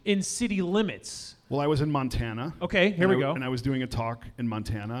conversation in city limits. Well, I was in Montana. Okay, here we go. And I was doing a talk in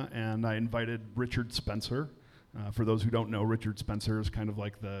Montana, and I invited Richard Spencer. For those who don't know, Richard Spencer is kind of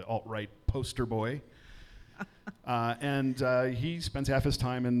like the alt-right poster boy. And he spends half his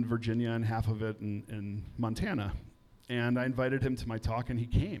time in Virginia and half of it in Montana. And I invited him to my talk, and he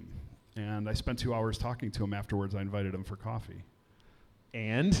came. And I spent 2 hours talking to him afterwards. I invited him for coffee.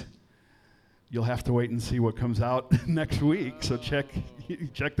 And You'll have to wait and see what comes out next week. So check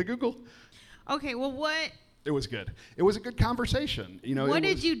the Google. Okay, well, what It was good. It was a good conversation. what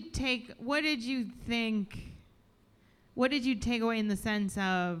did you take? What did you think? What did you take away in the sense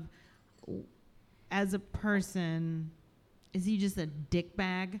of, as a person, is he just a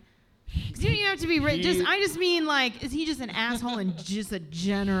dickbag? 'Cause you don't even have to be I just mean like, is he just an asshole in just a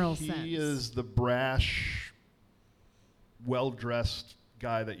general sense? He is the brash, well-dressed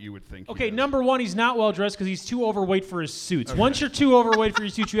guy that you would think. he okay, is. number one, he's not well dressed because he's too overweight for his suits. Once you're too overweight for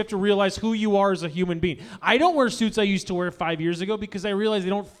your suits, you have to realize who you are as a human being. I don't wear suits I used to wear 5 years ago because I realized they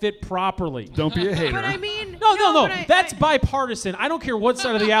don't fit properly. Don't be a hater. But I mean, No. but That's bipartisan. I don't care what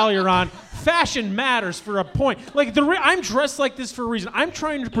side of the alley you're on. Fashion matters for a point. Like I'm dressed like this for a reason. I'm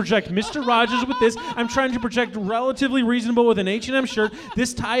trying to project Mr. Rogers with this. I'm trying to project relatively reasonable with an H&M shirt.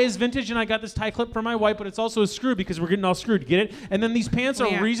 This tie is vintage, and I got this tie clip for my wife, but it's also a screw because we're getting all screwed. Get it? And then these pants We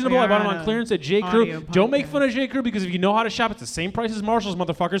are are- reasonable. we I bought are them on on a clearance at J. audio Crew. Don't make podcast. fun of J. Crew because if you know how to shop, it's the same price as Marshall's,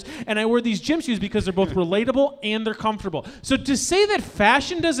 motherfuckers. And I wear these gym shoes because they're both relatable and they're comfortable. So to say that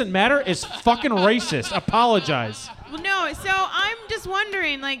fashion doesn't matter is fucking racist. Apologize. Well, no. So I'm just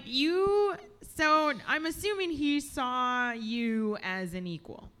wondering, like you. So I'm assuming he saw you as an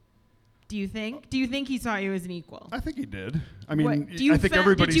equal. Do you think? Do you think he saw you as an equal? I think he did. I mean, What, do you I think fe-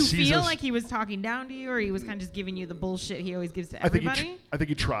 everybody Did you sees feel us. like he was talking down to you, or he was kind of just giving you the bullshit he always gives to I think everybody? I think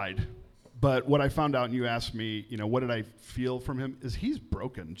he tried. But what I found out, and you asked me, what did I feel from him, is he's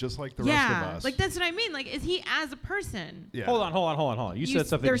broken, just like the rest of us. like that's what I mean. Like, is he as a person? Yeah. Hold on. You said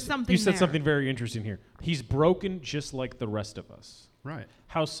something. there's something You said there. something very interesting here. He's broken just like the rest of us. Right.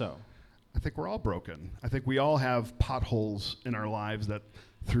 How so? I think we're all broken. I think we all have potholes in our lives that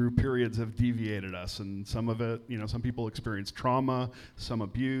through periods have deviated us. And some of it, some people experience trauma, some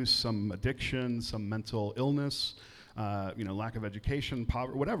abuse, some addiction, some mental illness, lack of education,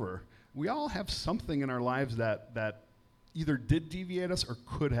 poverty, whatever. we all have something in our lives that either did deviate us or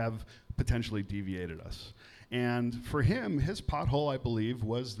could have potentially deviated us. And for him, his pothole, I believe,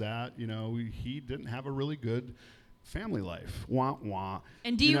 was that, he didn't have a really good family life. Wah, wah.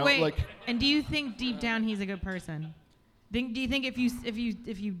 And do you think deep down he's a good person? Do you think if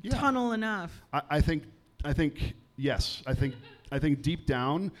you tunnel enough? I think yes. I think deep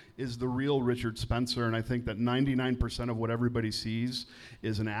down is the real Richard Spencer, and I think that 99% of what everybody sees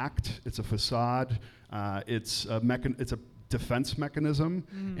is an act. It's a facade. It's a defense mechanism,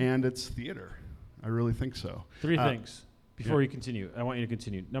 and it's theater. I really think so. Three things before you continue. I want you to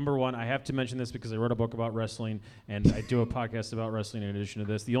continue. Number one, I have to mention this because I wrote a book about wrestling, and I do a podcast about wrestling in addition to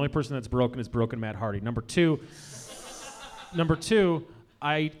this. The only person that's broken is broken Matt Hardy. Number two,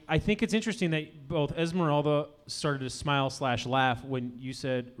 I think it's interesting that both Esmeralda started to smile/laugh when you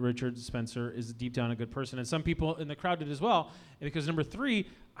said Richard Spencer is deep down a good person, and some people in the crowd did as well. And because number three,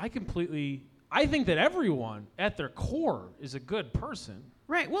 I think that everyone at their core is a good person.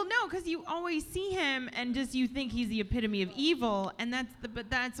 Right. Well, no, because you always see him and just you think he's the epitome of evil, and that's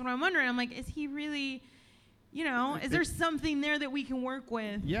what I'm wondering. I'm like, is he really? Is there something there that we can work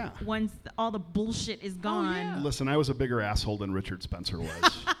with? Yeah. Once all the bullshit is gone. Oh, yeah. Listen, I was a bigger asshole than Richard Spencer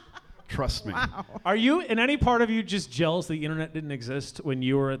was. Trust me. Wow. Are you, in any part of you, just jealous the internet didn't exist when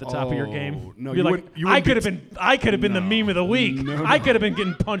you were at the top of your game? No, You're like, I could have been the meme of the week. No. I could have been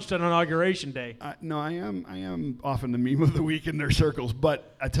getting punched on inauguration day. No, I am often the meme of the week in their circles.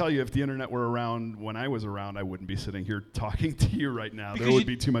 But I tell you, if the internet were around when I was around, I wouldn't be sitting here talking to you right now. Because there would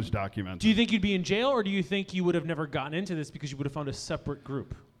be too much documented. Do you think you'd be in jail, or do you think you would have never gotten into this because you would have found a separate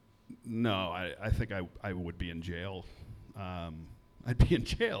group? No, I think I would be in jail. I'd be in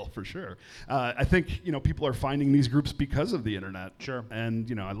jail for sure. I think people are finding these groups because of the internet. Sure. And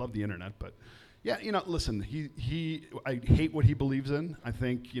I love the internet, but yeah, listen, I hate what he believes in. I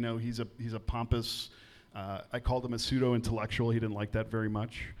think he's a pompous. I called him a pseudo intellectual. He didn't like that very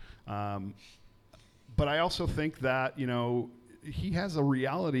much. But I also think that he has a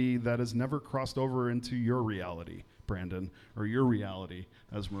reality that has never crossed over into your reality, Brandon, or your reality,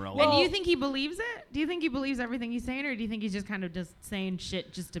 Esmeralda. And do you think he believes it? Do you think he believes everything he's saying, or do you think he's just kind of just saying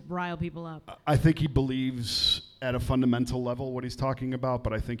shit just to rile people up? I think he believes at a fundamental level what he's talking about,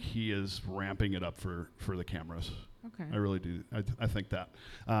 but I think he is ramping it up for the cameras. Okay. I really do. I think that.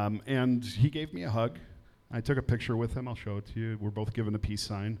 And he gave me a hug. I took a picture with him. I'll show it to you. We're both given a peace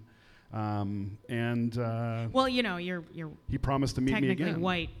sign. Well, you're he promised to meet me again. technically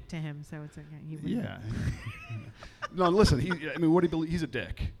white to him, so it's okay. Yeah. No, listen. What he believes, he's a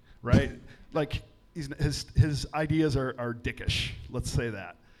dick, right? Like his ideas are dickish. Let's say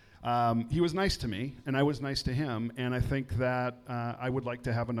that. He was nice to me, and I was nice to him, and I think that I would like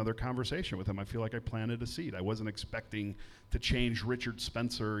to have another conversation with him. I feel like I planted a seed. I wasn't expecting to change Richard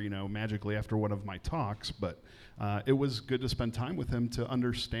Spencer, magically after one of my talks, but it was good to spend time with him to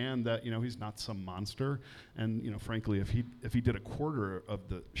understand that, he's not some monster. And, frankly, if he did a quarter of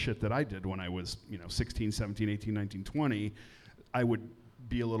the shit that I did when I was, 16, 17, 18, 19, 20, I would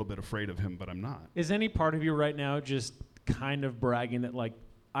be a little bit afraid of him, but I'm not. Is any part of you right now just kind of bragging that, like,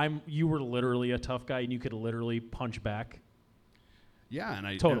 you were literally a tough guy and you could literally punch back? Yeah, and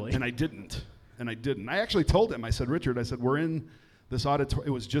I didn't. I actually told him, I said, Richard, we're in this auditorium.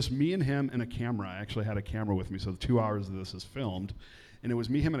 It was just me and him and a camera. I actually had a camera with me, so the 2 hours of this is filmed. And it was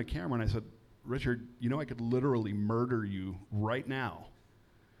me, him, and a camera, and I said, Richard, I could literally murder you right now,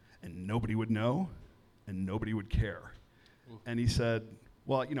 and nobody would know, and nobody would care. And he said,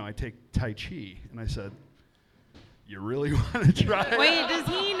 well, I take Tai Chi. And I said, you really want to try it? Wait, does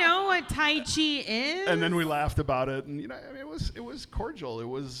he know what Tai Chi is? And then we laughed about it, and it was cordial. It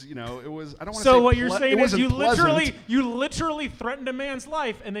was I don't want to say. So what you're saying is you literally threatened a man's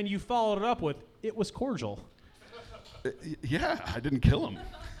life, and then you followed it up with it was cordial. Yeah, I didn't kill him.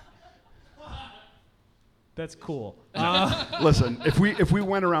 That's cool. Listen, if we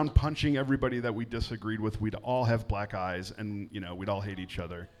went around punching everybody that we disagreed with, we'd all have black eyes, and we'd all hate each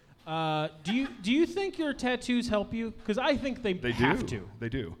other. Do you think your tattoos help you? Because I think they have to. They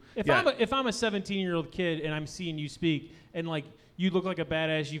do. If I'm a 17-year-old kid and I'm seeing you speak and like you look like a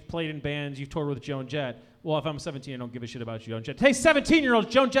badass, you've played in bands, you've toured with Joan Jett. Well, if I'm 17, I don't give a shit about Joan Jett. Hey, 17-year-old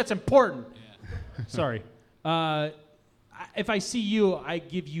Joan Jett's important. Yeah. Sorry. If I see you, I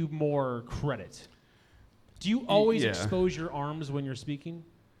give you more credit. Do you always expose your arms when you're speaking?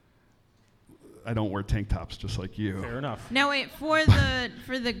 I don't wear tank tops just like you. Fair enough. Now wait, for the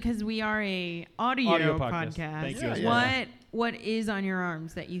because we are a audio podcast. Thank you. What is on your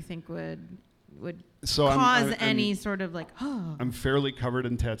arms that you think would So cause any sort of like I'm fairly covered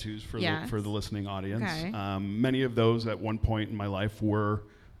in tattoos for the listening audience. Okay. Many of those at one point in my life were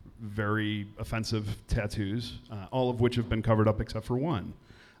very offensive tattoos, all of which have been covered up except for one.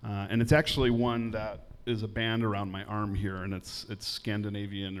 And it's actually one that is a band around my arm here, and it's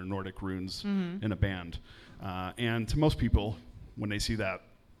Scandinavian or Nordic runes in a band. And to most people, when they see that,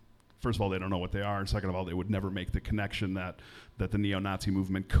 first of all, they don't know what they are, and second of all, they would never make the connection that the neo-Nazi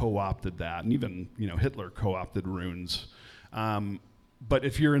movement co-opted that, and even Hitler co-opted runes. But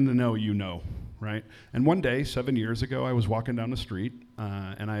if you're in the know, you know, right? And one day, 7 years ago, I was walking down the street,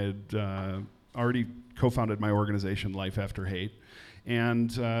 and I had already co-founded my organization, Life After Hate.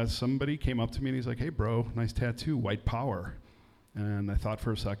 And somebody came up to me and he's like, "Hey, bro, nice tattoo, white power." And I thought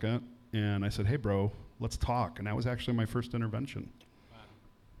for a second, and I said, "Hey, bro, let's talk." And that was actually my first intervention. Wow.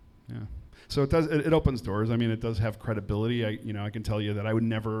 Yeah. So it opens doors. I mean, it does have credibility. I can tell you that I would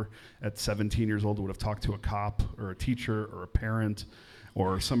never, at 17 years old, would have talked to a cop or a teacher or a parent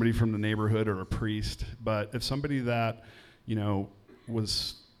or somebody from the neighborhood or a priest. But if somebody that,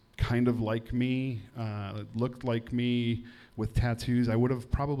 was kind of like me, looked like me, with tattoos, I would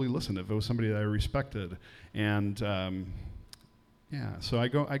have probably listened if it was somebody that I respected. And so I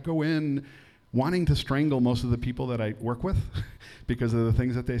go in wanting to strangle most of the people that I work with because of the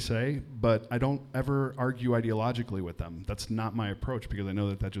things that they say, but I don't ever argue ideologically with them. That's not my approach because I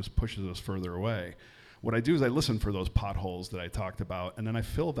know that just pushes us further away. What I do is I listen for those potholes that I talked about, and then I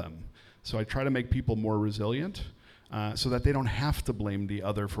fill them. So I try to make people more resilient, so that they don't have to blame the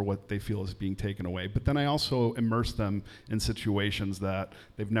other for what they feel is being taken away. But then I also immerse them in situations that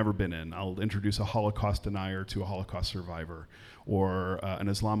they've never been in. I'll introduce a Holocaust denier to a Holocaust survivor, or an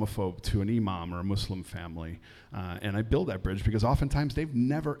Islamophobe to an imam or a Muslim family. And I build that bridge because oftentimes they've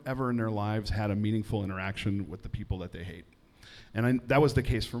never, ever in their lives had a meaningful interaction with the people that they hate. And that was the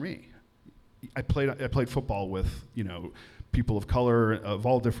case for me. I played football with, people of color, of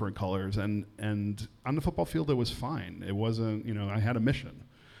all different colors, and on the football field it was fine. It wasn't, I had a mission.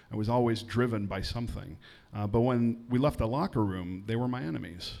 I was always driven by something. But when we left the locker room, they were my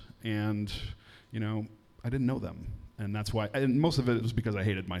enemies. And, I didn't know them. And that's why, and most of it was because I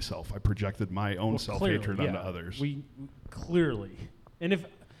hated myself. I projected my own self-hatred onto others. We clearly. And if,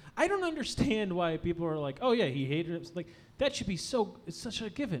 I don't understand why people are like, "Oh yeah, he hated it." Like, that should be it's such a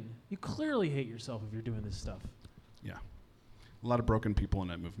given. You clearly hate yourself if you're doing this stuff. Yeah. A lot of broken people in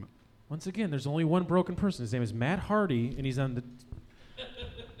that movement. Once again, there's only one broken person. His name is Matt Hardy, and he's on the...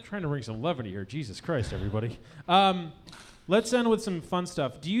 trying to bring some levity here. Jesus Christ, everybody. Let's end with some fun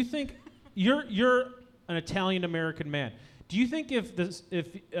stuff. Do you think... You're an Italian-American man. Do you think if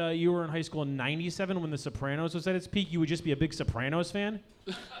you were in high school in 97 when The Sopranos was at its peak, you would just be a big Sopranos fan?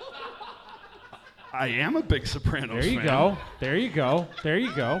 I am a big Sopranos fan. There you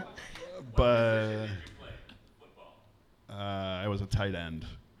go. But... I was a tight end.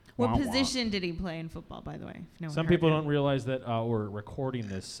 What position did he play in football, by the way? Some people don't realize that we're recording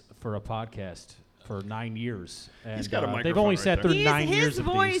this for a podcast for 9 years. And he's got a microphone. They've only sat through 9 years of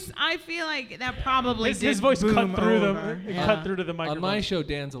His voice, these. I feel like that probably his voice cut through over. cut through to the microphone. On my show,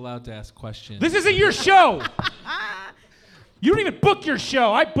 Dan's allowed to ask questions. This isn't your show. You don't even book your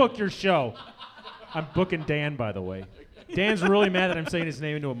show. I book your show. I'm booking Dan, by the way. Dan's really mad that I'm saying his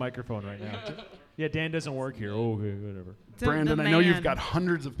name into a microphone right now. Yeah, Dan doesn't work here. Oh, okay, whatever. Brandon, I know you've got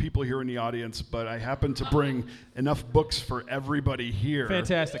hundreds of people here in the audience, but I happen to bring enough books for everybody here.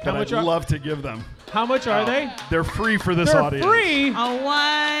 Fantastic. That I'd love to give them. How much are they? They're free for this audience. They're free? Oh,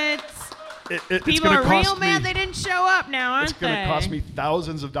 what? People are real mad they didn't show up now, aren't they? It's going to cost me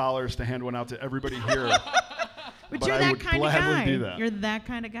thousands of dollars to hand one out to everybody here. But you're that kind of guy. Do that. You're that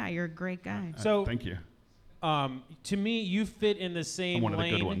kind of guy. You're a great guy. So thank you. To me, you fit in the same lane. I'm one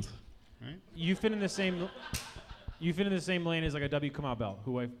of the good ones. Right? You fit in the same. You fit in the same lane as like a W. Kamau Bell,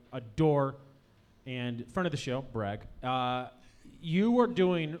 who I adore, and friend of the show, brag. You are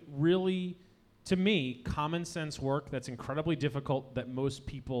doing really, to me, common sense work that's incredibly difficult that most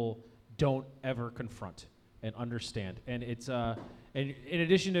people don't ever confront and understand. And it's and in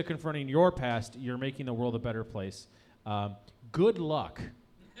addition to confronting your past, you're making the world a better place. Good luck.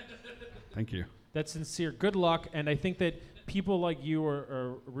 Thank you. That's sincere. Good luck, and I think that people like you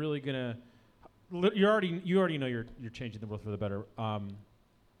are really gonna. You already know you're changing the world for the better. And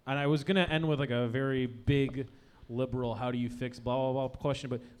I was gonna end with like a very big, liberal, how do you fix blah blah blah question,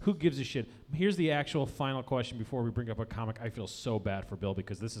 but who gives a shit? Here's the actual final question before we bring up a comic. I feel so bad for Bill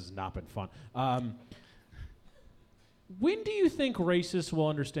because this has not been fun. When do you think racists will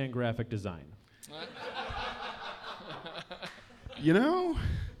understand graphic design?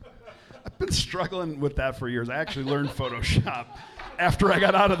 I've been struggling with that for years. I actually learned Photoshop after I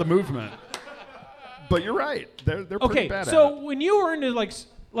got out of the movement. But you're right. They're pretty bad at it. So when you were into like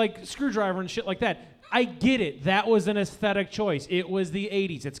like screwdriver and shit like that. I get it. That was an aesthetic choice. It was the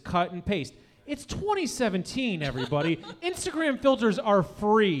 80s. It's cut and paste. It's 2017, everybody. Instagram filters are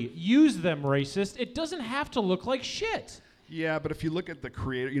free. Use them, racist. It doesn't have to look like shit. Yeah, but if you look at the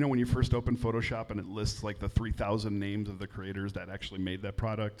creator, you know, when you first open Photoshop and it lists like the 3,000 names of the creators that actually made that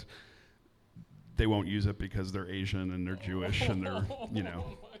product, they won't use it because they're Asian and they're Jewish and they're, you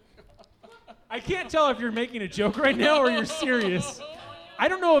know. I can't tell if you're making a joke right now or you're serious. I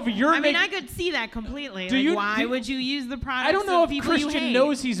don't know if you're I mean, I could see that completely. Like, why would you use the product? I don't know if people you Christian hate?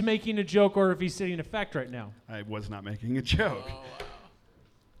 knows he's making a joke or if he's sitting in effect right now. I was not making a joke.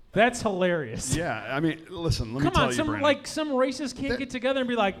 That's hilarious. Yeah, I mean, listen, let me Come tell on, you, some Brandon. some racists can't get together and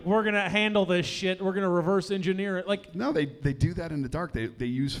be like, we're gonna handle this shit. We're gonna reverse engineer it. Like, No, they do that in the dark. They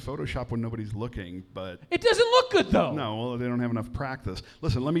use Photoshop when nobody's looking, but it doesn't look good though. no, well, they don't have enough practice.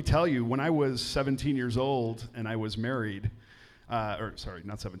 Listen, let me tell you, when I was 17 years old and I was married, or sorry,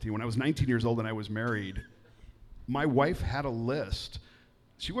 not 17, when I was 19 years old and I was married, my wife had a list.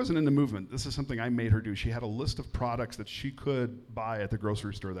 She wasn't in the movement. This is something I made her do. She had a list of products that she could buy at the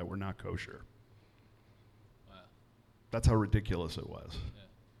grocery store that were not kosher. Wow. That's how ridiculous it was. Yeah.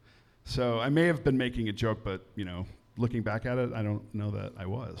 So I may have been making a joke, but, you know, looking back at it, I don't know that I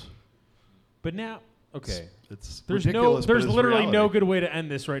was. But now, okay. It's There's ridiculous, but there's it's literally no reality. good way to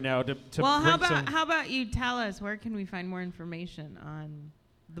end this right now. To Well, bring how about you tell us where can we find more information on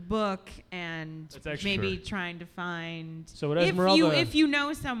the book and That's actually maybe true. trying to find So at if Esmeralda, if you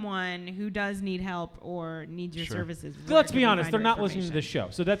know someone who does need help or needs your Sure. services. So where let's can be we honest, find they're your not listening to this information?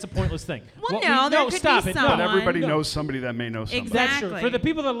 show, so that's a pointless thing. Well, What no, we, there no, could be stop it. some. No, But everybody No. knows somebody that may know somebody. Exactly. That's true. For the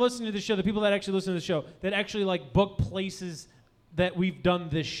people that are listening to the show, the people that actually listen to the show, that actually like book places that we've done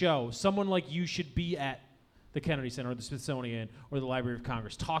this show, someone like you should be at the Kennedy Center or the Smithsonian or the Library of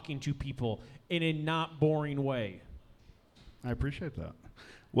Congress talking to people in a not boring way. I appreciate that.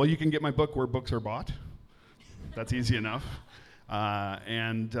 Well, you can get my book where books are bought. That's easy enough.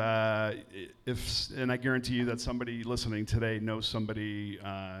 And I guarantee you that somebody listening today knows somebody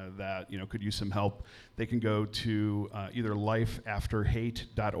that could use some help. They can go to either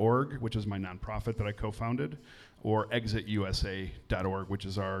lifeafterhate.org, which is my nonprofit that I co-founded, or exitusa.org, which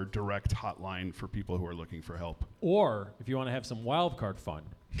is our direct hotline for people who are looking for help. Or if you want to have some wild card fun,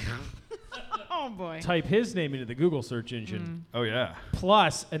 Oh boy. type his name into the Google search engine. Oh, yeah.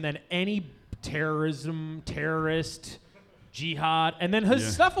 Plus, and then any terrorist, jihad, and then his Yeah.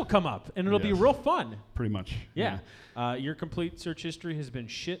 stuff will come up, and it'll be Yes. real fun. Pretty much. Yeah. Your complete search history has been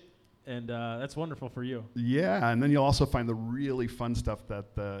shit, and that's wonderful for you. Yeah, and then you'll also find the really fun stuff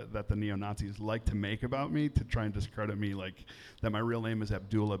that the neo-Nazis like to make about me to try and discredit me, like that my real name is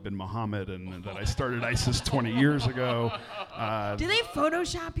Abdullah bin Muhammad and that I started ISIS 20 years ago. Do they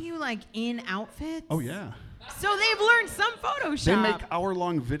Photoshop you like in outfits? Oh, yeah. So they've learned some Photoshop. They make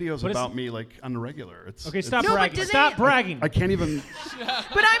hour-long videos But it's- about me, like, on the regular. Okay, stop No, but bragging. do Stop they- bragging. I can't even...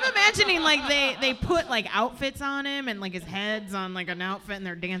 But I'm imagining like they put like outfits on him and like his head's on like an outfit and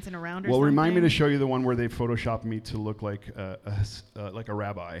they're dancing around or Well, something. remind me to show you the one where they photoshopped me to look like a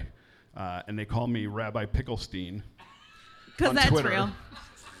rabbi. And they call me Rabbi Picklestein. because on that's Twitter. real.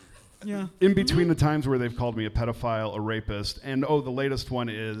 Yeah. In between the times where they've called me a pedophile, a rapist, and the latest one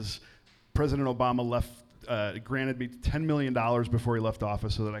is President Obama granted me $10 million before he left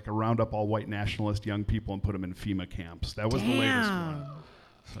office so that I could round up all white nationalist young people and put them in FEMA camps. That was the latest one.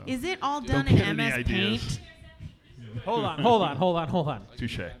 So. Is it all Don't done in get any MS ideas. Paint? Hold on.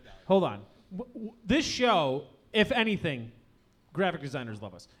 Touche. Hold on. This show, if anything, graphic designers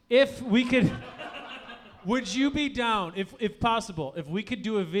love us. If we could, would you be down, if possible, if we could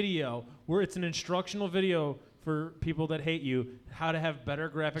do a video where it's an instructional video for people that hate you, how to have better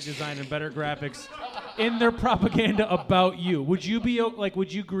graphic design and better graphics in their propaganda about you? Would you be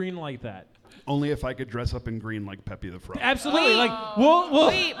would you green light that? Only if I could dress up in green like Pepe the Frog. Absolutely. Wait. We'll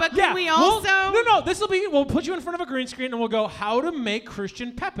Wait, but can yeah, we we'll- also- No, this will be, we'll put you in front of a green screen and we'll go, how to make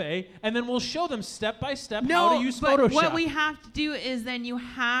Christian Pepe, and then we'll show them step by step how to use but Photoshop. what we have to do is then you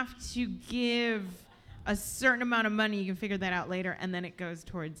have to give a certain amount of money. You can figure that out later, and then it goes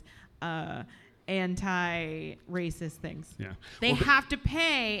towards anti-racist things. Yeah. They Well, have to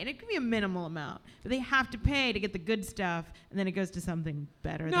pay, and it could be a minimal amount, but they have to pay to get the good stuff, and then it goes to something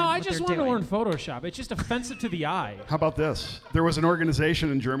better. No, than I what just they're want to doing. learn Photoshop. It's just offensive to the eye. How about this? There was an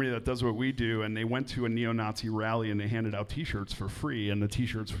organization in Germany that does what we do, and they went to a neo-Nazi rally and they handed out T-shirts for free, and the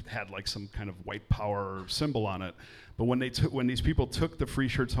T-shirts had like some kind of white power symbol on it. But when these people took the free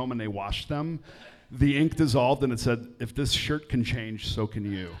shirts home and they washed them, the ink dissolved and it said, "If this shirt can change, so can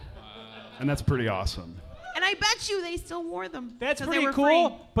you." And that's pretty awesome. And I bet you they still wore them. That's 'cause they pretty were cool,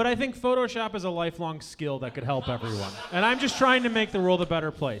 free. but I think Photoshop is a lifelong skill that could help everyone. And I'm just trying to make the world a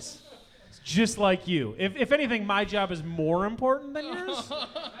better place. Just like you. If anything, my job is more important than yours.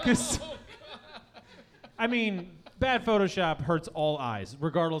 Because, I mean, bad Photoshop hurts all eyes,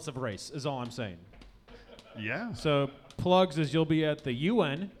 regardless of race, is all I'm saying. Yeah. So, plugs is you'll be at the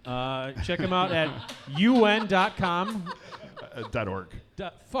UN. Check them out at un.com. .org.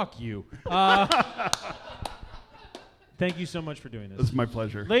 Fuck you. Thank you so much for doing this. It's my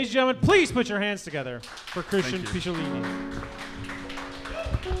pleasure. Ladies and gentlemen, please put your hands together for Christian Thank you. Picciolini.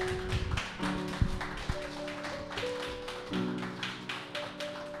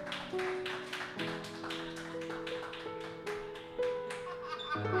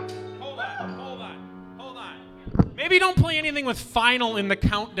 Hold on. Maybe don't play anything with final in the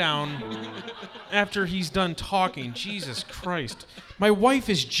countdown after he's done talking. Jesus Christ. My wife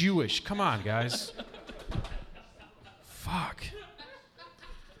is Jewish. Come on, guys. Fuck.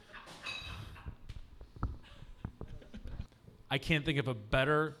 I can't think of a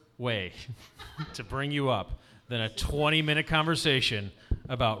better way to bring you up than a 20-minute conversation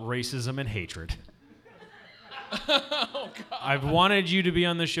about racism and hatred. Oh, God. I've wanted you to be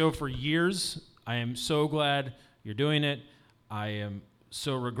on the show for years. I am so glad you're doing it. I am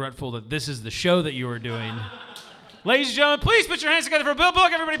so regretful that this is the show that you are doing. Ladies and gentlemen, please put your hands together for Bill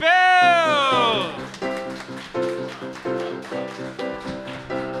Bullock. Everybody, Bill!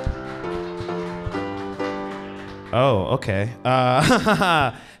 Oh, okay.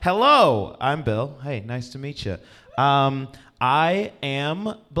 Hello, I'm Bill. Hey, nice to meet you. I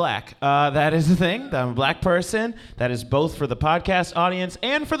am black. That is the thing. I'm a black person. That is both for the podcast audience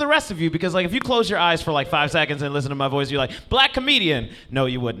and for the rest of you, because like if you close your eyes for like 5 seconds and listen to my voice, you're like, black comedian. No,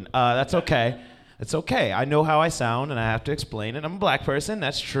 you wouldn't. That's okay. It's okay. I know how I sound and I have to explain it. I'm a black person.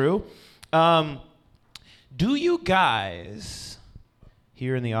 That's true. Do you guys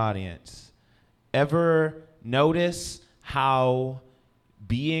here in the audience ever notice how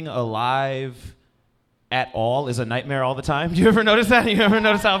being alive at all is a nightmare all the time? Do you ever notice that? You ever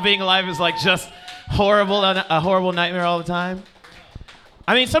notice how being alive is like just horrible, a horrible nightmare all the time?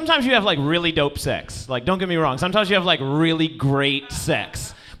 I mean, sometimes you have like really dope sex. Like, don't get me wrong. Sometimes you have like really great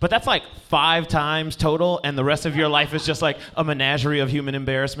sex. But that's like 5 times total, and the rest of your life is just like a menagerie of human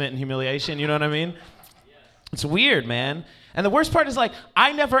embarrassment and humiliation. You know what I mean? It's weird, man. And the worst part is like,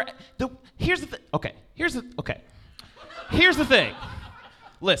 here's the thing.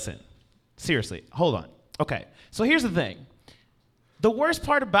 Listen, seriously, hold on. Okay, so here's the thing. The worst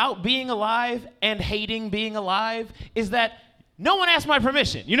part about being alive and hating being alive is that no one asked my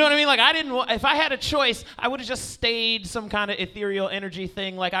permission. You know what I mean? Like, if I had a choice, I would have just stayed some kind of ethereal energy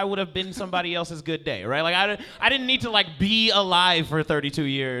thing. Like, I would have been somebody else's good day, right? Like, I didn't need to, like, be alive for 32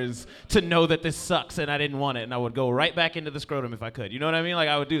 years to know that this sucks and I didn't want it. And I would go right back into the scrotum if I could. You know what I mean? Like,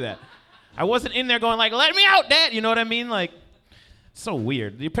 I would do that. I wasn't in there going, like, let me out, Dad. You know what I mean? Like, so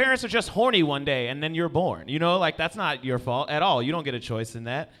weird. Your parents are just horny one day and then you're born. You know, like, that's not your fault at all. You don't get a choice in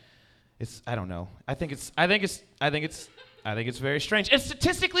that. I don't know. I think it's very strange. And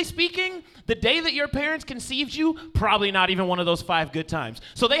statistically speaking, the day that your parents conceived you, probably not even one of those 5 good times.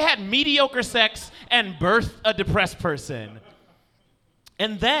 So they had mediocre sex and birthed a depressed person.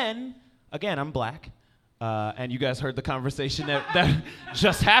 And then, again, I'm black, and you guys heard the conversation that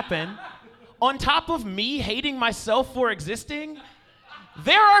just happened. On top of me hating myself for existing,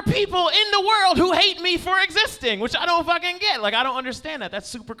 there are people in the world who hate me for existing, which I don't fucking get. Like, I don't understand that. That's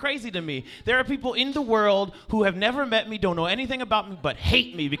super crazy to me. There are people in the world who have never met me, don't know anything about me, but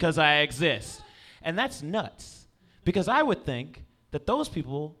hate me because I exist. And that's nuts. Because I would think that those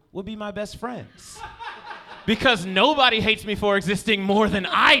people would be my best friends. Because nobody hates me for existing more than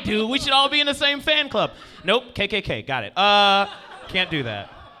I do. We should all be in the same fan club. Nope, KKK, got it. Can't do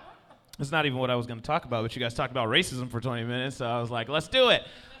that. That's not even what I was going to talk about, but you guys talked about racism for 20 minutes, so I was like, let's do it.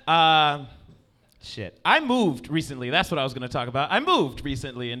 Shit. I moved recently. That's what I was going to talk about. I moved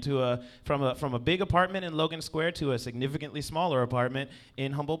recently from a big apartment in Logan Square to a significantly smaller apartment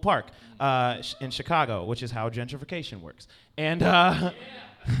in Humboldt Park in Chicago, which is how gentrification works. And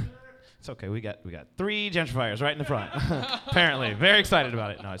it's okay. We got 3 gentrifiers right in the front. Apparently. Very excited about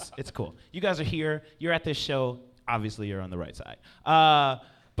it. No, it's cool. You guys are here. You're at this show. Obviously, you're on the right side.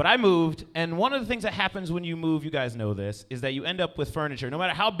 But I moved, and one of the things that happens when you move, you guys know this, is that you end up with furniture. No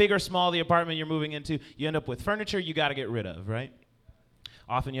matter how big or small the apartment you're moving into, you end up with furniture you got to get rid of, right?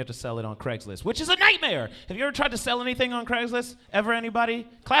 Often you have to sell it on Craigslist, which is a nightmare. Have you ever tried to sell anything on Craigslist? Ever, anybody?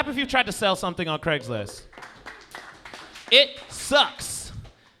 Clap if you've tried to sell something on Craigslist. It sucks,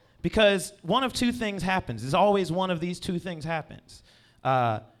 because one of 2 things happens. There's always one of these 2 things happens.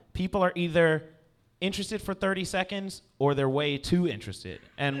 People are either interested for 30 seconds or they're way too interested.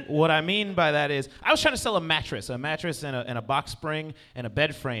 And what I mean by that is I was trying to sell a mattress and a box spring and a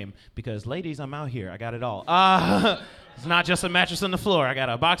bed frame because, ladies, I'm out here. I got it all. It's not just a mattress on the floor. I got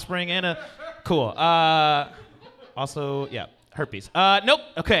a box spring and a... Cool. Also, yeah, herpes. Nope.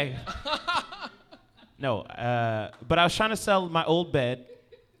 Okay. No. But I was trying to sell my old bed,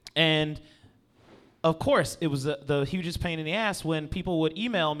 and of course, it was the hugest pain in the ass when people would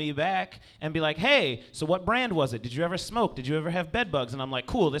email me back and be like, hey, so what brand was it? Did you ever smoke? Did you ever have bed bugs? And I'm like,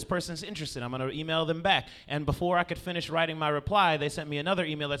 cool, this person's interested. I'm going to email them back. And before I could finish writing my reply, they sent me another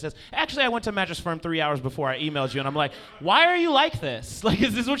email that says, actually, I went to Mattress Firm 3 hours before I emailed you. And I'm like, why are you like this? Like,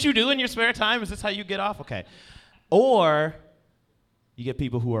 is this what you do in your spare time? Is this how you get off? Okay. Or you get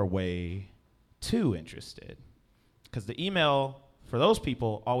people who are way too interested. Because the email... for those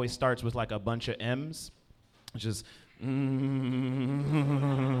people, always starts with like a bunch of M's, which is, and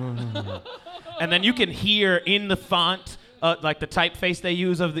then you can hear in the font, like the typeface they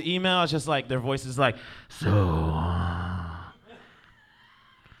use of the email, it's just like their voice is like, so,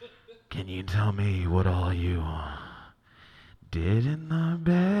 can you tell me what all you did in the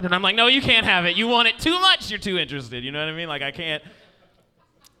bed? And I'm like, no, you can't have it. You want it too much. You're too interested. You know what I mean? Like, I can't.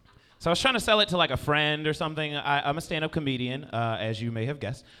 So I was trying to sell it to like a friend or something. I'm a stand-up comedian, as you may have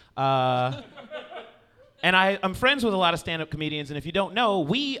guessed. And I'm friends with a lot of stand-up comedians, and if you don't know,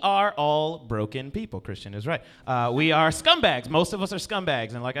 we are all broken people. Christian is right. We are scumbags. Most of us are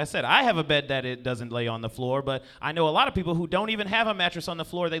scumbags. And like I said, I have a bed that it doesn't lay on the floor, but I know a lot of people who don't even have a mattress on the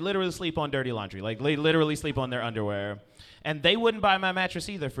floor. They literally sleep on dirty laundry. Like, they literally sleep on their underwear. And they wouldn't buy my mattress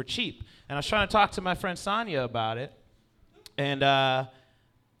either for cheap. And I was trying to talk to my friend Sonia about it, and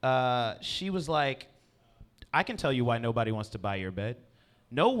she was like, I can tell you why nobody wants to buy your bed.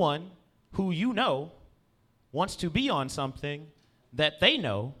 No one who you know wants to be on something that they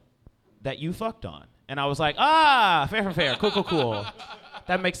know that you fucked on. And I was like, fair, cool.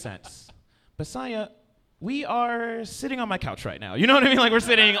 That makes sense. But Sonia, we are sitting on my couch right now. You know what I mean? Like, we're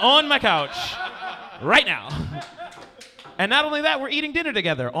sitting on my couch right now. And not only that, we're eating dinner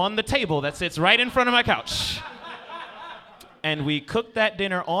together on the table that sits right in front of my couch. And we cooked that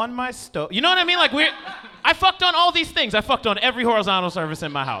dinner on my stove. You know what I mean? Like, I fucked on all these things. I fucked on every horizontal surface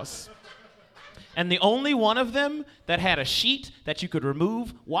in my house. And the only one of them that had a sheet that you could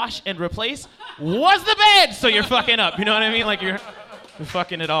remove, wash, and replace was the bed. So you're fucking up. You know what I mean? Like, you're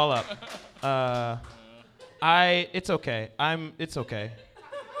fucking it all up. It's okay. It's okay.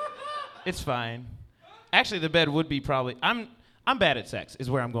 It's fine. Actually, the bed would be probably, I'm bad at sex is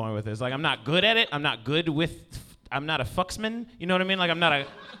where I'm going with this. Like, I'm not good at it. I'm not a fucksman, you know what I mean? Like, I'm not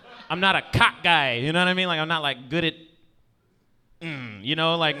a cock guy, you know what I mean? Like, I'm not like good at, you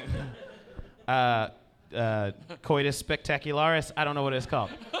know, like, coitus spectacularis. I don't know what it's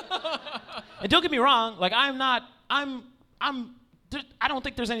called. And don't get me wrong, like, I don't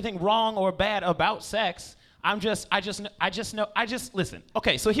think there's anything wrong or bad about sex. Listen.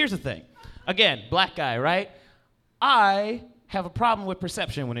 Okay, so here's the thing. Again, black guy, right? I have a problem with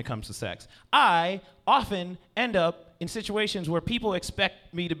perception when it comes to sex. I often end up in situations where people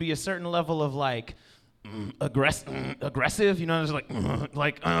expect me to be a certain level of like aggressive, you know, just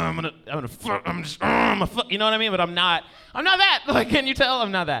like I'm gonna fuck, you know what I mean? But I'm not that. Like, can you tell?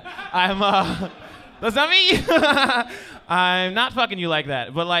 I'm not that. That's not me. I'm not fucking you like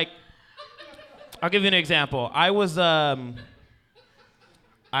that. But like, I'll give you an example.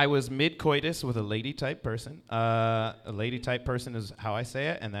 I was mid-coitus with a lady-type person. A lady-type person is how I say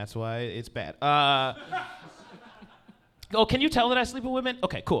it, and that's why it's bad. Can you tell that I sleep with women?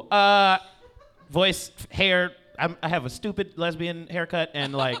 Okay, cool. Voice, hair, I have a stupid lesbian haircut,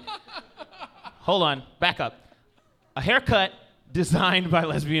 and like, hold on, back up. A haircut designed by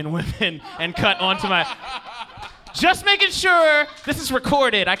lesbian women and cut onto my... Just making sure this is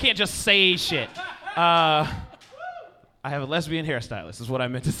recorded. I can't just say shit. I have a lesbian hairstylist, is what I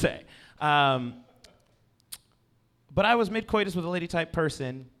meant to say. But I was mid-coitus with a lady-type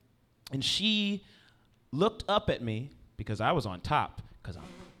person, and she looked up at me because I was on top, because I'm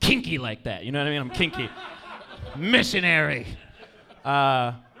kinky like that. You know what I mean? I'm kinky. Missionary.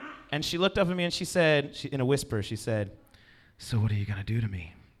 And she looked up at me, and she said, in a whisper, she said, so what are you going to do to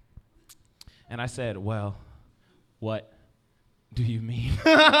me? And I said, well, what do you mean?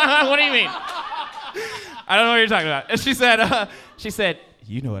 What do you mean? I don't know what you're talking about. And she said,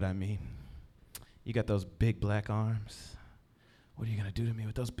 you know what I mean. You got those big black arms. What are you going to do to me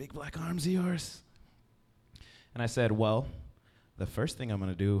with those big black arms of yours? And I said, well, the first thing I'm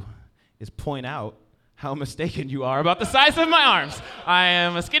going to do is point out how mistaken you are about the size of my arms. I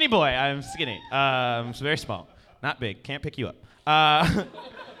am a skinny boy. I'm skinny. I'm very small. Not big. Can't pick you up.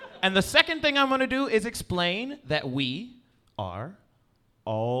 And the second thing I'm going to do is explain that we are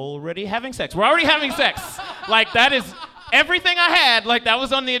already having sex. We're already having sex. Like, that is everything I had. Like, that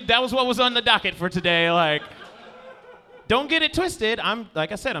was what was on the docket for today. Like, don't get it twisted.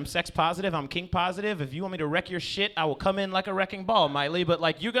 Like I said, I'm sex positive. I'm kink positive. If you want me to wreck your shit, I will come in like a wrecking ball, Miley. But,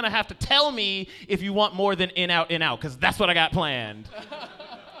 like, you're going to have to tell me if you want more than in, out, because that's what I got planned.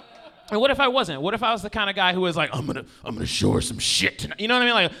 And what if I wasn't? What if I was the kind of guy who was like, I'm gonna show her some shit tonight. You know what I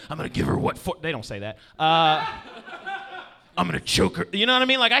mean? Like, I'm gonna give her what for. They don't say that. I'm gonna choke her. You know what I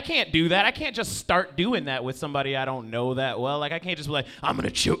mean? Like, I can't do that. I can't just start doing that with somebody I don't know that well. Like, I can't just be like, I'm gonna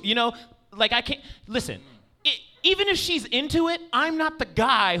choke. You know, like, I can't. Listen, even if she's into it, I'm not the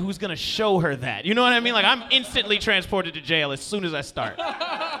guy who's gonna show her that. You know what I mean? Like, I'm instantly transported to jail as soon as I start.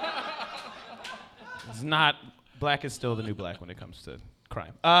 It's not. Black is still the new black when it comes to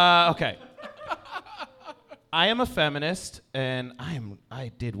crime. Okay. I am a feminist, and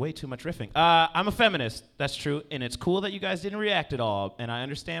I did way too much riffing. I'm a feminist, that's true, and it's cool that you guys didn't react at all, and I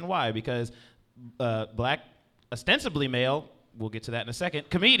understand why, because black, ostensibly male, we'll get to that in a second,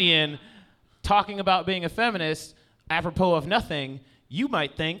 comedian talking about being a feminist, apropos of nothing, you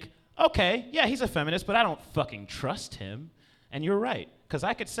might think, okay, yeah, he's a feminist, but I don't fucking trust him. And you're right. Because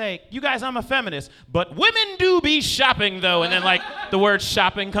I could say, you guys, I'm a feminist, but women do be shopping, though. And then, like, the word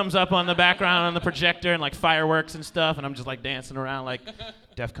shopping comes up on the background on the projector and, like, fireworks and stuff. And I'm just, like, dancing around like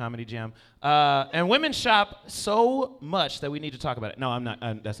Def Comedy Jam. And women shop so much that we need to talk about it. No, I'm not.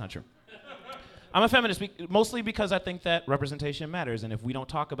 That's not true. I'm a feminist mostly because I think that representation matters. And if we don't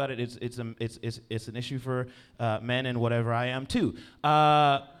talk about it, it's an issue for men and whatever I am, too.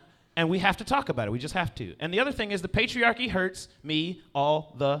 And we have to talk about it. We just have to. And the other thing is the patriarchy hurts me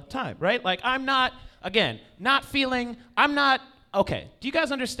all the time, right? Like, I'm not okay. Do you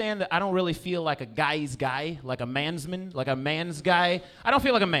guys understand that I don't really feel like a guy's guy, like a mansman, like a man's guy? I don't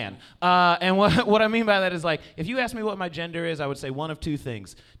feel like a man. And what I mean by that is, like, if you ask me what my gender is, I would say one of two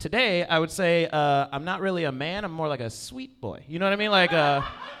things. Today, I would say I'm not really a man. I'm more like a sweet boy. You know what I mean? Like,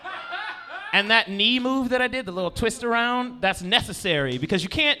 and that knee move that I did, the little twist around, that's necessary because you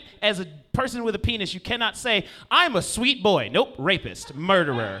can't, as a person with a penis, you cannot say, I'm a sweet boy. Nope, rapist,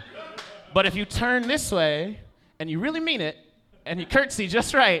 murderer. But if you turn this way and you really mean it and you curtsy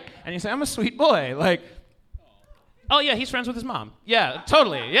just right and you say, I'm a sweet boy, like, oh yeah, he's friends with his mom. Yeah,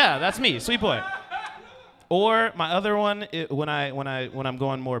 totally. Yeah, that's me, sweet boy. Or my other one, when I'm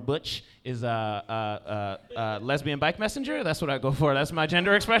going more butch, is lesbian bike messenger. That's what I go for. That's my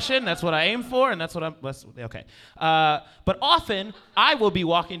gender expression. That's what I aim for, and that's what I'm. Okay. But often I will be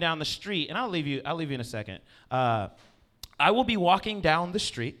walking down the street, and I'll leave you in a second. I will be walking down the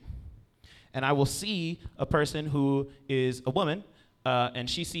street, and I will see a person who is a woman, and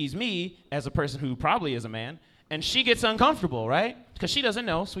she sees me as a person who probably is a man. And she gets uncomfortable, right? Because she doesn't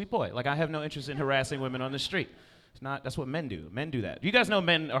know, sweet boy. Like, I have no interest in harassing women on the street. That's what men do. Men do that. You guys know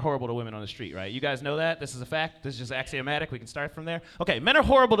men are horrible to women on the street, right? You guys know that? This is a fact? This is just axiomatic? We can start from there? Okay, men are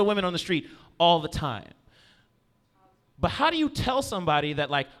horrible to women on the street all the time. But how do you tell somebody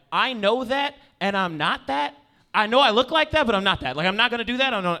that, like, I know that and I'm not that? I know I look like that, but I'm not that. Like, I'm not going to do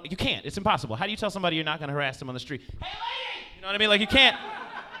that? You can't. It's impossible. How do you tell somebody you're not going to harass them on the street? Hey, lady! You know what I mean? Like, you can't.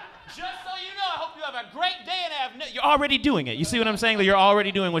 Have a great day and you're already doing it. You see what I'm saying? Like, you're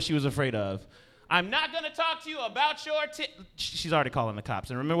already doing what she was afraid of. I'm not going to talk to you about your She's already calling the cops.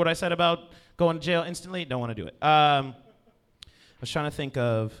 And remember what I said about going to jail instantly? Don't want to do it. I was trying to think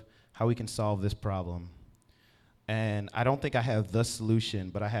of how we can solve this problem. And I don't think I have the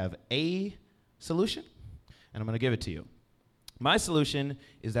solution, but I have a solution, and I'm going to give it to you. My solution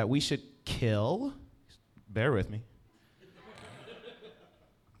is that we should kill, bear with me,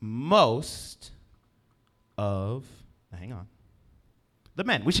 most of, hang on, the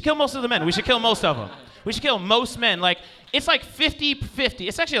men. We should kill most of the men. We should kill most of them. We should kill most men. Like, it's like 50-50.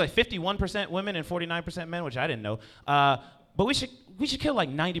 It's actually like 51% women and 49% men, which I didn't know. But we should kill like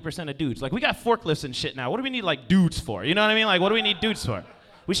 90% of dudes. Like, we got forklifts and shit now. What do we need like dudes for? You know what I mean? Like, what do we need dudes for?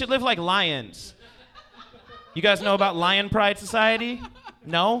 We should live like lions. You guys know about Lion Pride Society?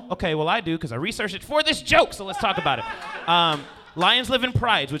 No? Okay, well, I do because I researched it for this joke, so let's talk about it. Lions live in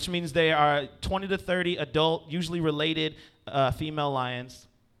prides, which means they are 20 to 30 adult, usually related female lions,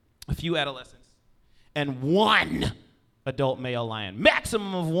 a few adolescents, and one adult male lion,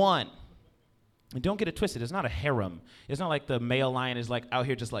 maximum of one. And don't get it twisted, it's not a harem. It's not like the male lion is like out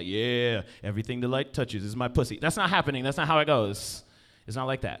here just like, yeah, everything the light touches is my pussy. That's not happening. That's not how it goes. It's not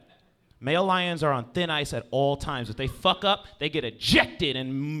like that. Male lions are on thin ice at all times. If they fuck up, they get ejected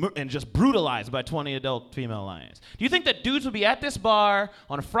and just brutalized by 20 adult female lions. Do you think that dudes would be at this bar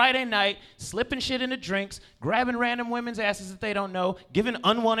on a Friday night, slipping shit into drinks, grabbing random women's asses that they don't know, giving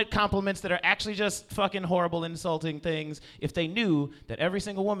unwanted compliments that are actually just fucking horrible, insulting things, if they knew that every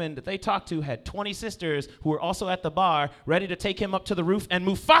single woman that they talked to had 20 sisters who were also at the bar, ready to take him up to the roof and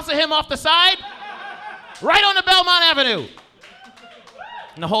Mufasa him off the side? Right on the Belmont Avenue.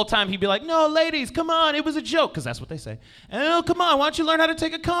 And the whole time he'd be like, no, ladies, come on, it was a joke, because that's what they say. And, oh, come on, why don't you learn how to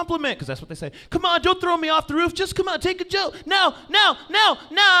take a compliment, because that's what they say. Come on, don't throw me off the roof, just come on, take a joke. No,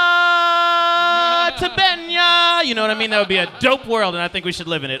 Tabenya. You know what I mean? That would be a dope world, and I think we should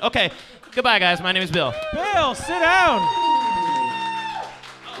live in it. Okay, goodbye, guys. My name is Bill. Bill, sit down.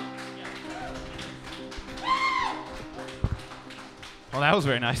 Well, that was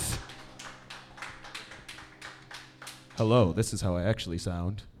very nice. Hello, this is how I actually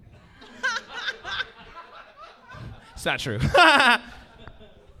sound. It's not true.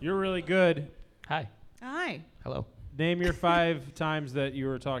 You're really good. Hi. Hi. Hello. Name your 5 times that you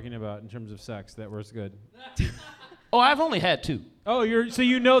were talking about in terms of sex that was good. Oh, I've only had 2. Oh, so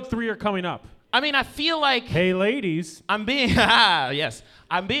you know 3 are coming up. I mean, I feel like Hey, ladies. I'm being yes,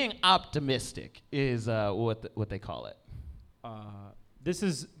 I'm being optimistic is what they call it. This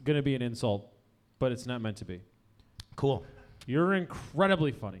is going to be an insult, but it's not meant to be. Cool. You're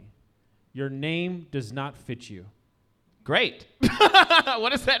incredibly funny. Your name does not fit you. Great.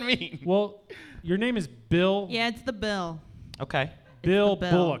 What does that mean? Well, your name is Bill. Yeah, it's the Bill. Okay. Bill the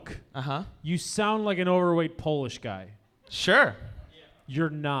Bill. Bullock. Uh-huh. You sound like an overweight Polish guy. Sure.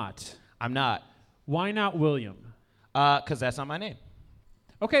 You're not. I'm not. Why not William? Because that's not my name.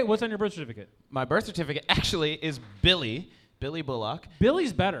 Okay, what's on your birth certificate? My birth certificate actually is Billy Bullock.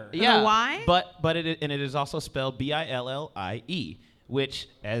 Billy's better. Yeah. why? But it is also spelled Billie, which,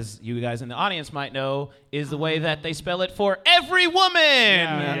 as you guys in the audience might know, is the way that they spell it for every woman.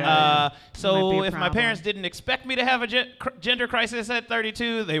 Yeah. Might So be a if my problem. parents didn't expect me to have a gender crisis at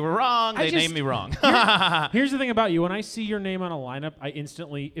 32, they were wrong. They named me wrong. Here's the thing about you. When I see your name on a lineup, I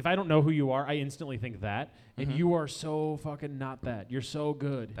instantly, if I don't know who you are, I instantly think that. And you are so fucking not that. You're so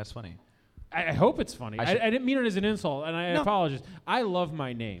good. That's funny. I hope it's funny. I I, should- I didn't mean it as an insult, and I No. apologize. I love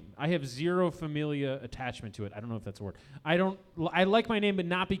my name. I have zero familia attachment to it. I don't know if that's a word. I like my name, but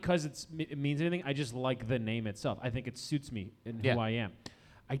not because it means anything. I just like the name itself. I think it suits me in Yeah. who I am.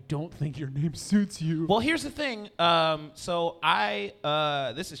 I don't think your name suits you. Well, here's the thing. So I,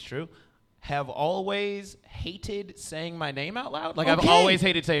 this is true, have always hated saying my name out loud. Like I've Okay. always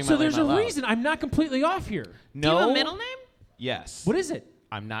hated saying So my name out there's a loud. reason. I'm not completely off here. No. Do you have a middle name? Yes. What is it?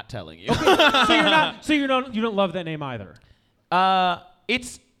 I'm not telling you. So you're not. So you don't love that name either.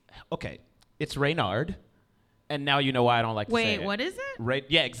 It's okay. It's Reynard, and now you know why I don't like to say Wait, it. what is it?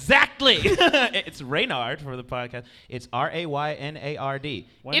 Yeah, exactly. It's Reynard for the podcast. It's Raynard. Why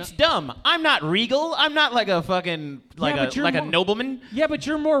It's not? dumb. I'm not regal. I'm not like a fucking but you're like a more- nobleman. Yeah, but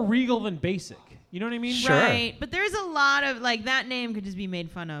you're more regal than basic. You know what I mean? Sure. Right. But there's a lot of, like, that name could just be made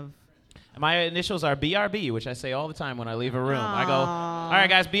fun of. My initials are BRB, which I say all the time when I leave a room. I go, Aw. all right,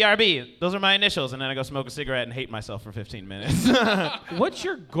 guys, BRB. Those are my initials, and then I go smoke a cigarette and hate myself for 15 minutes. What's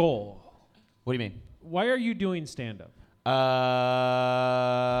your goal? What do you mean? Why are you doing stand-up? Uh,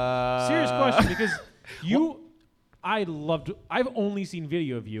 Serious question, because I've only seen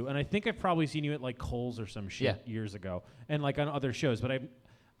video of you, and I think I've probably seen you at like Kohl's or some shit Yeah. years ago, and like on other shows, but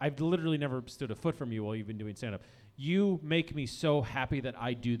I've literally never stood a foot from you while you've been doing stand-up. You make me so happy that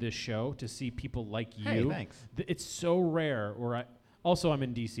I do this show to see people like you. Hey, thanks. It's so rare. Also, I'm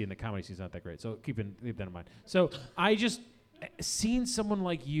in DC, and the comedy scene's not that great, so keep that in mind. So I just seeing someone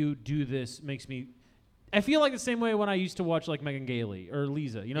like you do this makes me. I feel like the same way when I used to watch like Megan Gailey or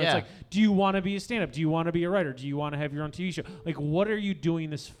Lisa. You know, Yeah. it's like, do you want to be a stand-up? Do you want to be a writer? Do you want to have your own TV show? Like, what are you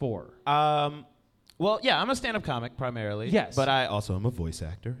doing this for? Well, yeah, I'm a stand-up comic primarily. Yes. But I also am a voice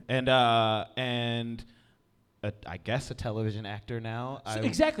actor and I guess a television actor now. So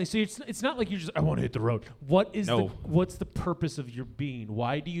exactly. So it's not like you're just I want to hit the road. No. What's the purpose of your being?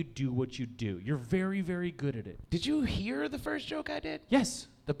 Why do you do what you do? You're very, very good at it. Did you hear the first joke I did? Yes.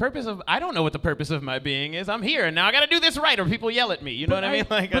 I don't know what the purpose of my being is. I'm here and now I got to do this right or people yell at me. You know what I mean?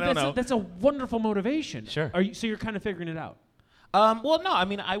 Like, I don't know. That's a wonderful motivation. Sure. So you're kind of figuring it out. Well, no, I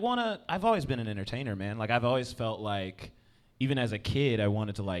mean, I've always been an entertainer, man. Like, I've always felt like, even as a kid, I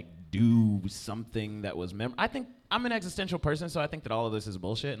wanted to, like, do something that was I think I'm an existential person, so I think that all of this is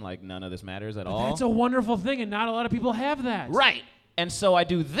bullshit and, like, none of this matters at all. That's a wonderful thing, and not a lot of people have that. Right. And so I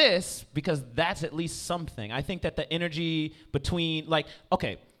do this because that's at least something. I think that the energy between, like,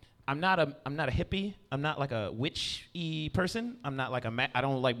 okay, I'm not a hippie. I'm not like a witchy person. I'm not like I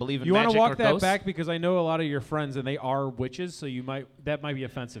don't like believe in You magic want to walk or that ghosts. back because I know a lot of your friends and they are witches, so that might be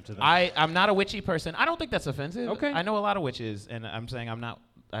offensive to them. I'm not a witchy person. I don't think that's offensive. Okay. I know a lot of witches, and I'm saying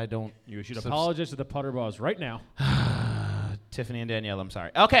I don't. You should apologize to the Putterballs right now. Tiffany and Danielle, I'm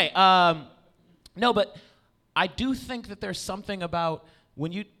sorry. Okay. No, but I do think that there's something about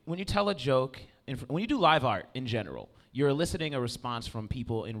when you tell a joke, when you do live art in general, you're eliciting a response from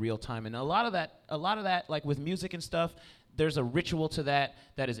people in real time, and a lot of that, like with music and stuff, there's a ritual to that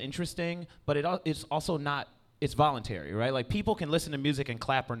is interesting, but it's also not. It's voluntary, right? Like people can listen to music and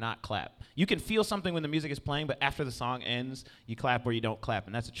clap or not clap. You can feel something when the music is playing, but after the song ends, you clap or you don't clap,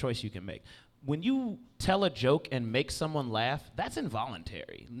 and that's a choice you can make. When you tell a joke and make someone laugh, that's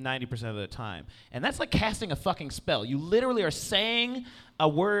involuntary 90% of the time. And that's like casting a fucking spell. You literally are saying a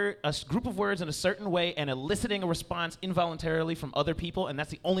group of words in a certain way and eliciting a response involuntarily from other people, and that's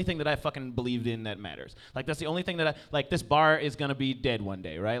the only thing that I fucking believed in that matters. Like that's the only thing that this bar is gonna be dead one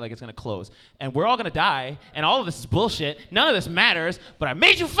day, right? Like it's gonna close. And we're all gonna die, and all of this is bullshit. None of this matters, but I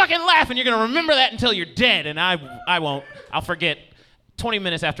made you fucking laugh, and you're gonna remember that until you're dead, and I won't. I'll forget. 20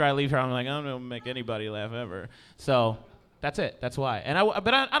 minutes after I leave here, I'm like, I'm not gonna make anybody laugh ever. So that's it. That's why. And I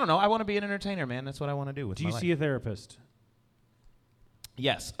don't know. I want to be an entertainer, man. That's what I want to do with Do my you life. see a therapist?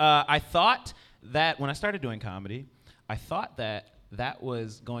 Yes. I thought that when I started doing comedy, I thought that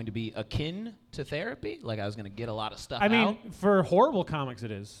was going to be akin to therapy. Like I was going to get a lot of stuff I mean, out. for horrible comics,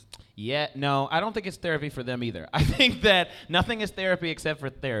 it is. Yeah, no, I don't think it's therapy for them either. I think that nothing is therapy except for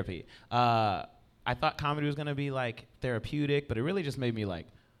therapy. I thought comedy was going to be like therapeutic, but it really just made me like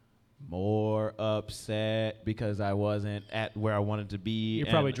more upset because I wasn't at where I wanted to be. You're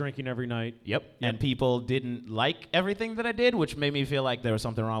probably drinking every night. Yep. And people didn't like everything that I did, which made me feel like there was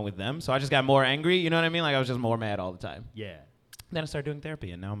something wrong with them. So I just got more angry, you know what I mean? Like I was just more mad all the time. Yeah. Then I started doing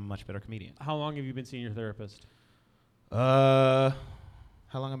therapy, and now I'm a much better comedian. How long have you been seeing your therapist? How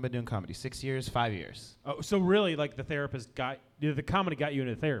long have I been doing comedy? 6 years, 5 years. Oh, so really, like the comedy got you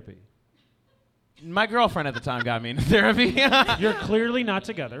into therapy. My girlfriend at the time got me into therapy. You're clearly not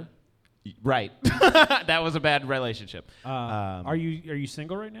together. Right. That was a bad relationship. Are you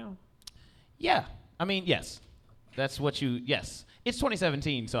single right now? Yeah. I mean, yes. That's what yes. It's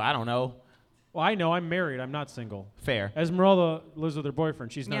 2017, so I don't know. Well, I know I'm married. I'm not single. Fair. Esmeralda lives with her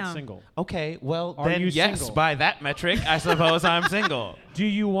boyfriend. She's Yeah. not single. Okay, well, Are then you yes, single? by that metric, I suppose I'm single. Do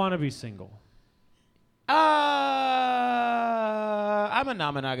you want to be single? I'm a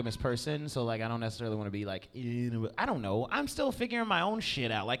non-monogamous person, so like I don't necessarily want to be like I don't know. I'm still figuring my own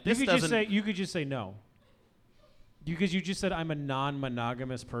shit out. Like this you doesn't. could just say no. Because you just said I'm a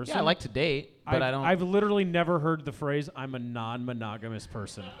non-monogamous person. Yeah, I like to date, but I don't. I've literally never heard the phrase "I'm a non-monogamous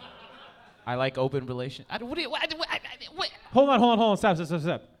person." I like open relations. Hold on.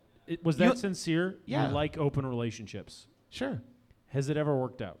 Stop. Was that You- sincere? Yeah. You like open relationships. Sure. Has it ever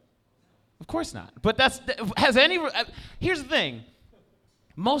worked out? Of course not. But here's the thing.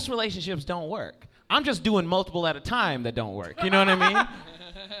 Most relationships don't work. I'm just doing multiple at a time that don't work. You know what I mean?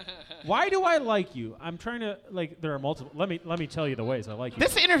 Why do I like you? I'm trying to there are multiple. Let me tell you the ways I like you.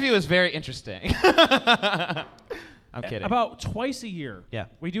 This interview is very interesting. I'm kidding. About twice a year. Yeah.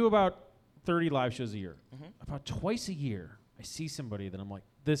 We do about 30 live shows a year. About twice a year, I see somebody that I'm like,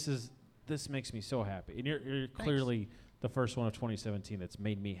 this makes me so happy. And you're clearly the first one of 2017 that's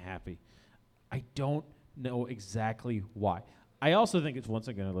made me happy. I don't know exactly why. I also think it's, once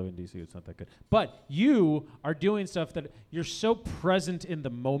again, I live in DC, it's not that good. But you are doing stuff that you're so present in the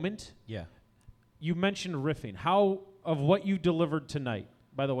moment. Yeah. You mentioned riffing. How of what you delivered tonight?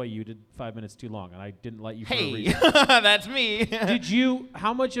 By the way, you did 5 minutes too long, and I didn't let you for a Hey, reason. that's me.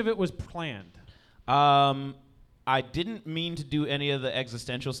 How much of it was planned? I didn't mean to do any of the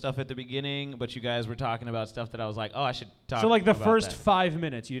existential stuff at the beginning, but you guys were talking about stuff that I was like, oh, I should talk about So like the that. first 5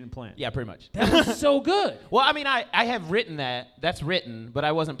 minutes you didn't plan? Yeah, pretty much. That was so good. Well, I mean, I have written that. That's written, but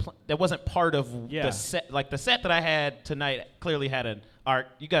I wasn't. That wasn't part of Yeah. the set. Like the set that I had tonight clearly had an art.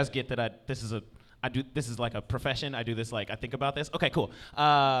 You guys get that? This is like a profession. I do this like I think about this. Okay, cool.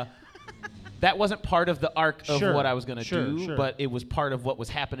 That wasn't part of the arc of Sure. what I was gonna do, Sure. but it was part of what was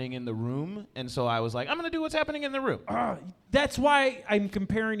happening in the room, and so I was like, I'm gonna do what's happening in the room. That's why I'm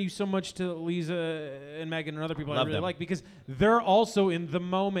comparing you so much to Lisa and Megan and other people I Love really them. like, because they're also in the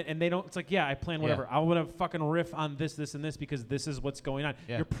moment and they don't. It's like, yeah, I plan whatever. Yeah. I want to fucking riff on this, and this because this is what's going on.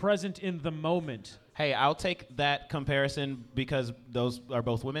 Yeah. You're present in the moment. Hey, I'll take that comparison because those are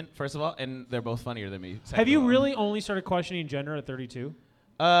both women, first of all, and they're both funnier than me. second Have of you all. really only started questioning gender at 32?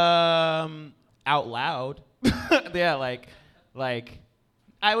 Out loud. Yeah, like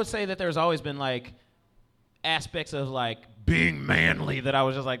I would say that there's always been like aspects of like being manly that I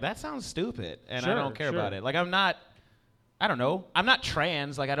was just like, that sounds stupid, and I Sure, don't care sure. about it. Like I don't know. I'm not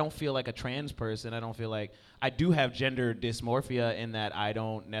trans. Like I don't feel like a trans person. I don't feel like I do have gender dysmorphia in that I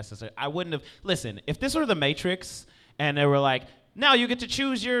don't necessarily. I wouldn't have. Listen, if this were the Matrix and they were like, now you get to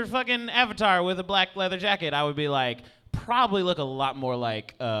choose your fucking avatar with a black leather jacket, I would be like, probably look a lot more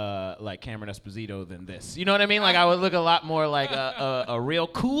like Cameron Esposito than this. You know what I mean? Like I would look a lot more like a real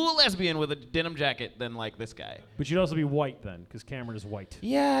cool lesbian with a denim jacket than like this guy. But you'd also be white then, because Cameron is white.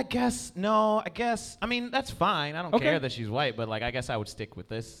 Yeah, I guess. No, I guess. I mean, that's fine. I don't Okay. care that she's white, but like I guess I would stick with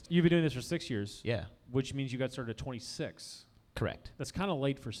this. You've been doing this for 6 years. Yeah, Which means you got started at 26. correct. That's kind of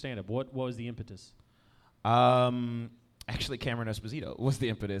late for stand-up. What was the impetus? Actually, Cameron Esposito was the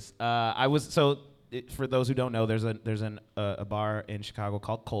impetus. For those who don't know, there's a bar in Chicago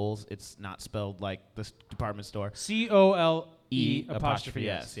called Kohl's. It's not spelled like this department store. C-O-L-E apostrophe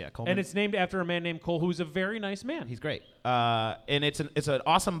S. Yeah, Coleman. And it's named after a man named Cole, who's a very nice man. He's great. And it's an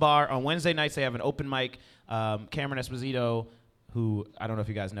awesome bar. On Wednesday nights, they have an open mic. Cameron Esposito, who I don't know if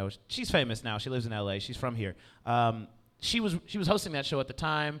you guys know, she's famous now. She lives in L.A. She's from here. She was hosting that show at the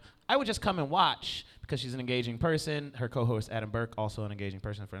time. I would just come and watch because she's an engaging person. Her co-host, Adam Burke, also an engaging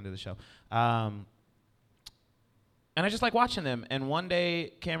person, friend of the show. And I just like watching them. And one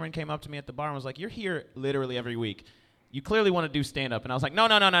day, Cameron came up to me at the bar and was like, "You're here literally every week. You clearly want to do stand-up." And I was like, no.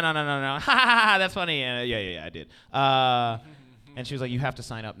 Ha, ha, ha, that's funny. And yeah, I did. And she was like, "You have to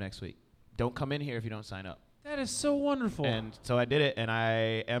sign up next week. Don't come in here if you don't sign up." That is so wonderful. And so I did it, and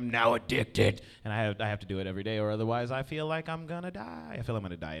I am now addicted. And I have to do it every day, or otherwise I feel like I'm going to die. I feel I'm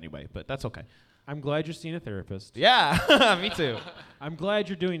going to die anyway, but that's okay. I'm glad you're seeing a therapist. Yeah, me too. I'm glad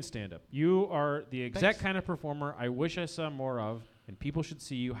you're doing stand-up. You are the exact Thanks. kind of performer I wish I saw more of, and people should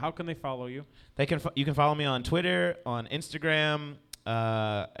see you. How can they follow you? You can follow me on Twitter, on Instagram.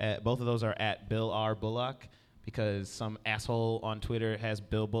 Both of those are at Bill R. Bullock, because some asshole on Twitter has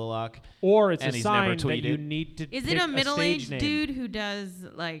Bill Bullock. Or it's And a he's never sign that you tweeted. need to Is pick it a stage middle-aged name. dude who does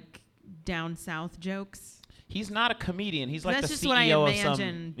like down south jokes? He's not a comedian. He's like That's the just CEO what I of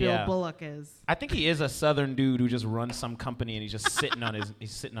imagine some. Bill Yeah. Bullock is. I think he is a Southern dude who just runs some company and he's just sitting on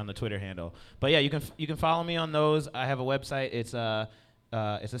he's sitting on the Twitter handle. But yeah, you can follow me on those. I have a website. It's a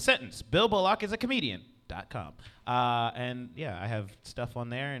sentence. Bill Bullock is a comedian.com. And yeah, I have stuff on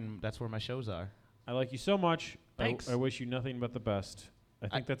there, and that's where my shows are. I like you so much. Thanks. I wish you nothing but the best. I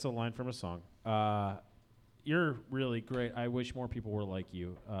think that's a line from a song. You're really great. I wish more people were like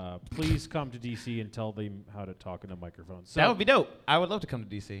you. Please come to DC and tell them how to talk into microphones. So That would be dope. I would love to come to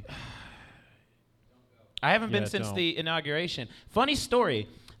DC. I haven't been Yeah, since don't. the inauguration. Funny story.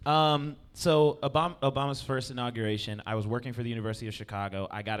 So Obama's first inauguration, I was working for the University of Chicago.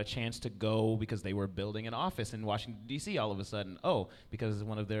 I got a chance to go because they were building an office in Washington, D.C. all of a sudden. Oh, because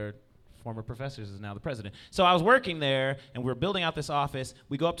one of their former professors is now the president. So I was working there, and we were building out this office.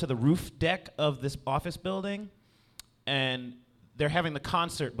 We go up to the roof deck of this office building, and they're having the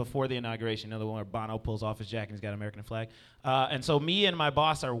concert before the inauguration. You know, the one where Bono pulls off his jacket and he's got an American flag. And so me and my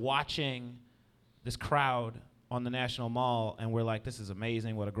boss are watching this crowd on the National Mall, and we're like, this is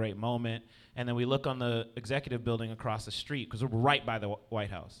amazing, what a great moment. And then we look on the executive building across the street, because we're right by the White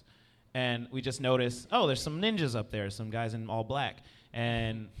House. And we just notice, oh, there's some ninjas up there, some guys in all black.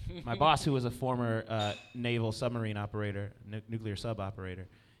 And my boss, who was a former naval submarine operator, nuclear sub operator,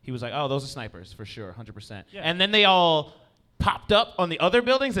 he was like, oh, those are snipers for sure, 100%. Yeah. And then they all popped up on the other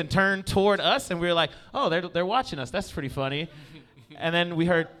buildings and turned toward us, and we were like, oh, they're watching us. That's pretty funny. And then we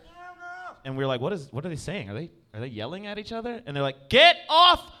heard, and we were like, what are they saying? Are they yelling at each other? And they're like, get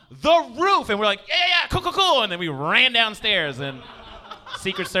off the roof! And we're like, yeah, cool. And then we ran downstairs, and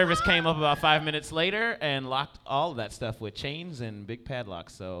Secret Service came up about 5 minutes later and locked all of that stuff with chains and big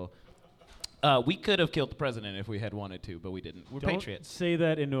padlocks. So we could have killed the president if we had wanted to, but we didn't. We're Don't patriots. say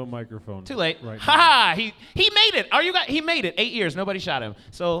that into a microphone. Too late. Right Ha ha! He made it. He made it. 8 years. Nobody shot him.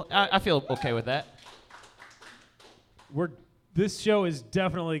 So I feel okay with that. This show is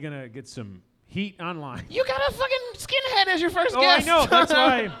definitely gonna get some heat online. You got a fucking skinhead as your first Oh, guest. I know. That's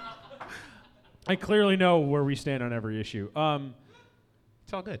why I clearly know where we stand on every issue.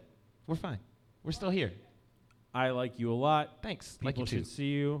 It's all good. We're fine. We're still here. I like you a lot. Thanks. People Like you too. should see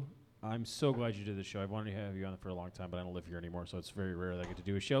you. I'm so glad you did this show. I've wanted to have you on for a long time, but I don't live here anymore, so it's very rare that I get to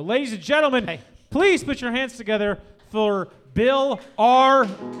do a show. Ladies and gentlemen, Hey. please put your hands together for Bill R.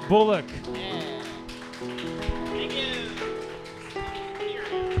 Bullock. Thank you.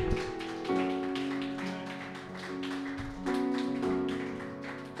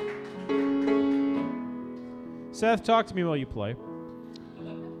 Seth, talk to me while you play.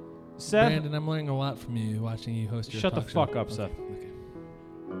 Seth, Brandon, I'm learning a lot from you watching you host your Shut the talk show. fuck up, Okay, Seth. okay.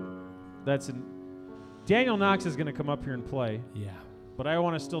 that's an. Daniel Knox is going to come up here and play, Yeah. but I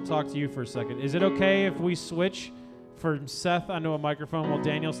want to still talk to you for a second. Is it okay if we switch from Seth onto a microphone while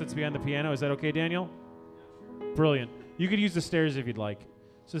Daniel sits behind the piano? Is that okay, Daniel? Brilliant. You could use the stairs if you'd like.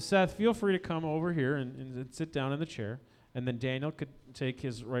 So Seth, feel free to come over here and sit down in the chair, and then Daniel could take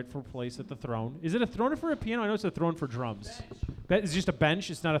his rightful place at the throne. Is it a throne for a piano? I know it's a throne for drums. It's just a bench.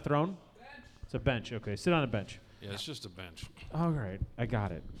 It's not a throne. It's a bench. Okay, sit on a bench. Yeah, it's just a bench. All right, I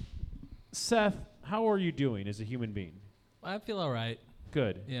got it. Seth, how are you doing as a human being? I feel all right.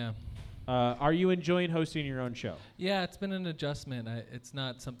 Good. Yeah. Are you enjoying hosting your own show? Yeah, it's been an adjustment. It's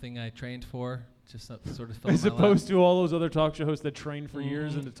not something I trained for. Just sort of fell As in my lap. opposed to all those other talk show hosts that train for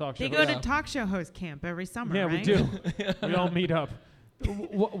years into talk show They hosts. go to talk show host camp every summer, Yeah, right? we do. We all meet up.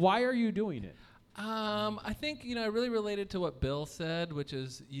 Why are you doing it? I think I really related to what Bill said, which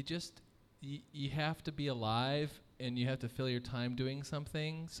is you have to be alive and you have to fill your time doing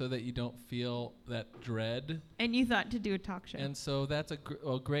something so that you don't feel that dread. And you thought to do a talk show. And so that's a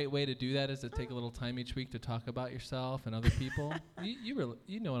great way to do that is to take a little time each week to talk about yourself and other people. You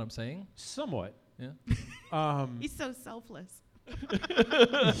know what I'm saying? Somewhat. Yeah. He's so selfless.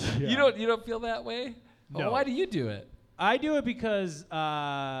 You don't feel that way? No. Oh, why do you do it? I do it because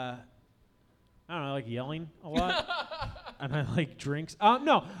I don't know, I like yelling a lot, and I like drinks.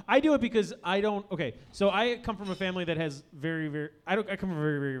 No, I do it because I don't. Okay, so I come from a family that has I come from a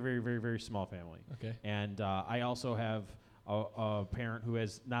very, very, very, very, very small family. Okay. And I also have a parent who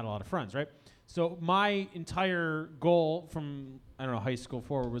has not a lot of friends, right? So my entire goal from high school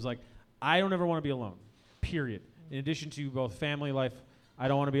forward was like, I don't ever want to be alone. Period. In addition to both family life, I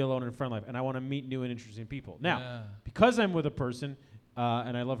don't want to be alone in friend life, and I want to meet new and interesting people. Now, because I'm with a person,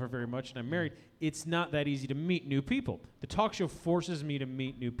 and I love her very much, and I'm married, it's not that easy to meet new people. The talk show forces me to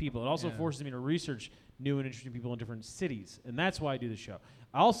meet new people. It also forces me to research new and interesting people in different cities, and that's why I do the show.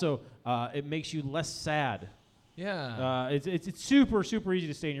 Also, it makes you less sad. Yeah. It's super, super easy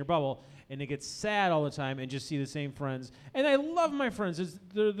to stay in your bubble and to get sad all the time and just see the same friends. And I love my friends.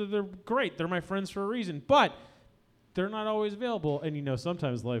 They're great. They're my friends for a reason. But they're not always available. And,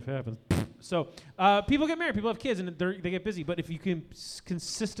 sometimes life happens. So people get married. People have kids, and they get busy. But if you can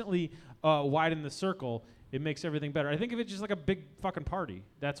consistently widen the circle, it makes everything better. I think of it just like a big fucking party.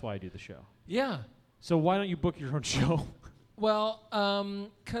 That's why I do the show. Yeah. So why don't you book your own show? Well,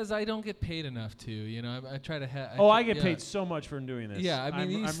 'cause I don't get paid enough to, I try to I get paid so much for doing this. Yeah, I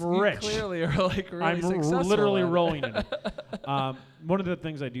mean, I'm you rich. clearly are like really I'm successful. literally at it. rolling in it. One of the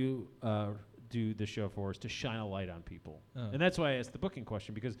things I do the show for is to shine a light on people. And that's why I asked the booking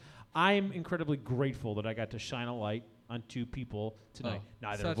question, because I'm incredibly grateful that I got to shine a light on two people tonight.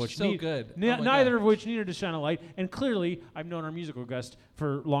 Neither of which good. neither of which needed to shine a light. And clearly, I've known our musical guest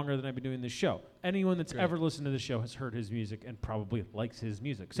for longer than I've been doing this show. Anyone that's ever listened to the show has heard his music and probably likes his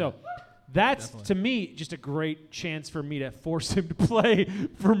music. So that's, to me, just a great chance for me to force him to play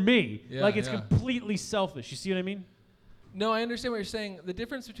for me. Yeah, like, it's completely selfish. You see what I mean? No, I understand what you're saying. The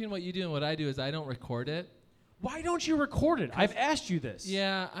difference between what you do and what I do is I don't record it. Why don't you record it? I've asked you this.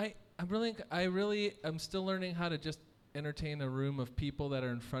 Yeah, I'm still learning how to just entertain a room of people that are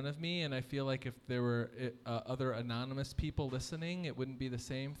in front of me, and I feel like if there were other anonymous people listening, it wouldn't be the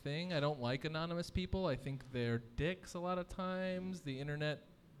same thing. I don't like anonymous people. I think they're dicks a lot of times. The internet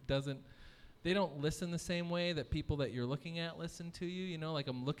they don't listen the same way that people that you're looking at listen to you. Like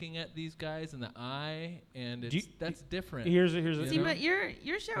I'm looking at these guys in the eye, and that's different. Here's See, but your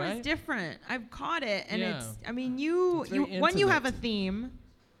show is Right? different. I've caught it, and Yeah. it's. I mean, you It's very when you have a intimate. theme,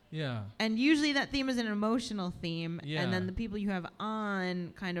 Yeah. and usually that theme is an emotional theme, Yeah. and then the people you have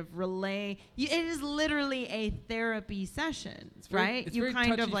on kind of relay. It is literally a therapy session, right? It's You very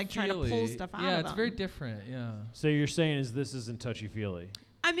kind of like try to pull touchy-feely. stuff out Yeah, of it's them. very different. Yeah. So you're saying this isn't touchy-feely?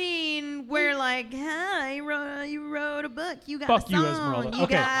 I mean, we're like, hey, you wrote a book. You got Fuck a you, song. Esmeralda. You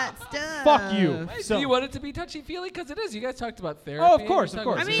Okay. got stuff. Fuck you. Hey, So- do you want it to be touchy-feely? Because it is. You guys talked about therapy. Oh, of course, and of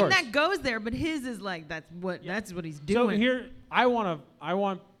you're course. I talking mean, course. that goes there, but his is like that's what he's So doing. here,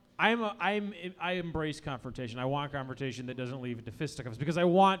 I embrace confrontation. I want confrontation that doesn't lead to fisticuffs, because I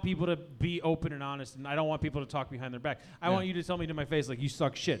want people to be open and honest, and I don't want people to talk behind their back. I want you to tell me to my face, like, you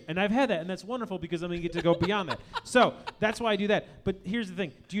suck shit. And I've had that, and that's wonderful, because I'm going to get to go beyond that. So that's why I do that. But here's the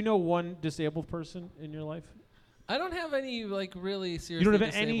thing. Do you know one disabled person in your life? I don't have any like really serious. You don't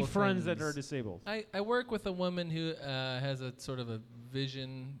have any friends that are disabled? I work with a woman who has a sort of a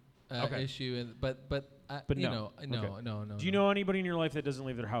vision Okay. issue, but But you no. know, Okay. no. Do you know anybody in your life that doesn't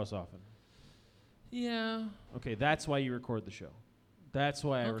leave their house often? Yeah. Okay, that's why you record the show. That's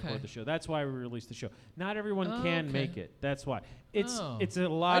why I Okay. record the show. That's why we release the show. Not everyone Oh, can okay. make it. That's why. It's Oh. a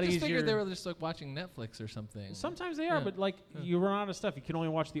lot I just easier. figured they were just like watching Netflix or something. Sometimes they are, Yeah. but like you run out of stuff. You can only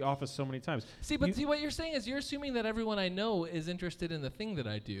watch The Office so many times. See, but You- see, what you're saying is you're assuming that everyone I know is interested in the thing that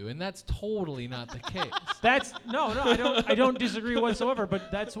I do, and that's totally not the case. That's no. I don't disagree whatsoever.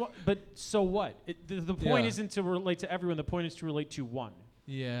 But that's what. But so what? The point Yeah. isn't to relate to everyone. The point is to relate to one.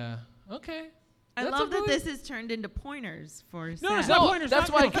 Yeah. Okay. I That's love a that really- this has turned into pointers for No, it's Seth. not No, pointers. that's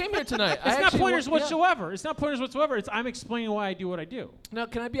not- why I no. came here tonight. It's not actually pointers wa- yeah. whatsoever. It's not pointers whatsoever. It's I'm explaining why I do what I do. Now,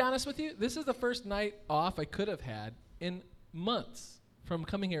 can I be honest with you? This is the first night off I could have had in months from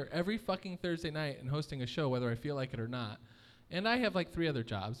coming here every fucking Thursday night and hosting a show, whether I feel like it or not. And I have like 3 other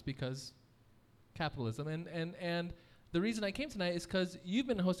jobs because capitalism. And the reason I came tonight is because you've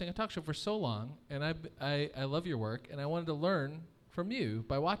been hosting a talk show for so long, and I love your work, and I wanted to learn from you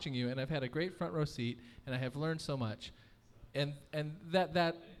by watching you, and I've had a great front row seat, and I have learned so much. And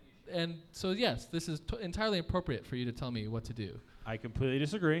so yes, this is entirely appropriate for you to tell me what to do. I completely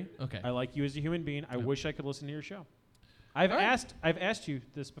disagree. Okay. I like you as a human being. I Yeah. wish I could listen to your show. I've All right. asked you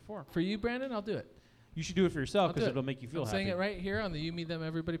this before. For you, Brandon, I'll do it. You should do it for yourself I'll because do it. it'll make you feel I'm happy. saying it right here on the You Me Them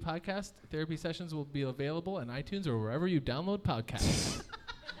Everybody podcast. Therapy sessions will be available on iTunes or wherever you download podcasts.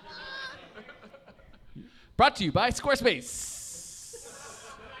 Brought to you by Squarespace.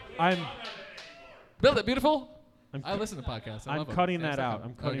 I'm Build it beautiful. I'm I listen to podcasts. I I'm love 'em. cutting Thanks, that out. Malcolm.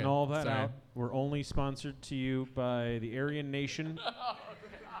 I'm cutting Okay, all that sorry. out. We're only sponsored to you by the Aryan Nation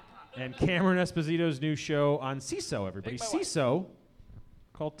and Cameron Esposito's new show on CISO, everybody. Take My Wife. CISO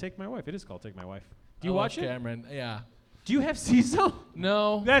called Take My Wife. It is called Take My Wife. Do you I love watch it? Cameron. Yeah. Do you have CISO?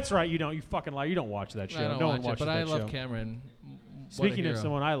 No. That's right. You don't. You fucking lie. You don't watch that show. I don't no watch one watches it, but that I love show. Cameron. Speaking of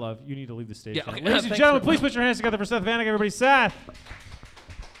someone I love, you need to leave the stage. Yeah, now. okay. Ladies and Thanks gentlemen, for- please put your hands together for Seth Vanek, everybody. Seth!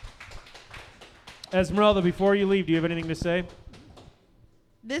 Esmeralda, before you leave, do you have anything to say?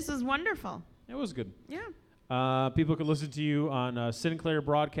 This was wonderful. It was good. Yeah. People could listen to you on Sinclair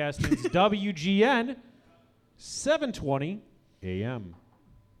Broadcasting's WGN 720 AM.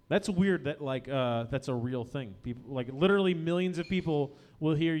 That's weird that that's a real thing. People literally millions of people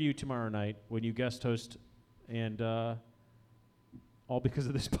will hear you tomorrow night when you guest host, and all because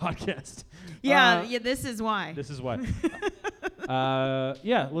of this podcast. Yeah, this is why. This is why.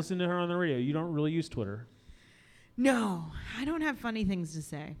 Listen to her on the radio. You don't really use Twitter. No, I don't have funny things to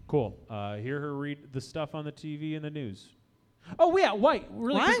say. Cool. Hear her read the stuff on the TV and the news. Oh yeah, why?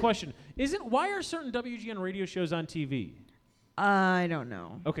 Really What? good question. Why are certain WGN radio shows on TV? I don't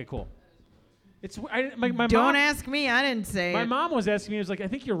know. Okay, cool. My Don't mom. ask me. I didn't say My it. mom was asking me. I was like, I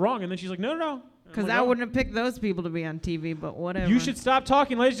think you're wrong, and then she's like, no. And I'm Because like, I "Oh." wouldn't have picked those people to be on TV, but whatever. You should stop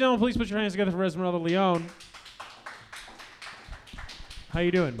talking, ladies and gentlemen. Please put your hands together for Esmeralda Leone. How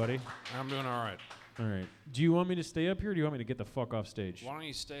you doing, buddy? I'm doing all right. All right. Do you want me to stay up here, or do you want me to get the fuck off stage? Why don't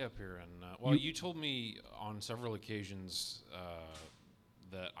you stay up here? And you told me on several occasions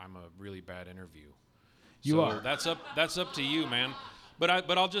that I'm a really bad interview. You so are. That's up to you, man. But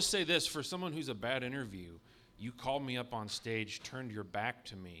I'll just say this: for someone who's a bad interview, you called me up on stage, turned your back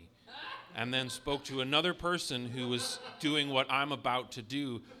to me, and then spoke to another person who was doing what I'm about to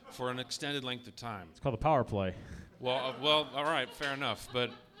do for an extended length of time. It's called the power play. Well, all right, fair enough.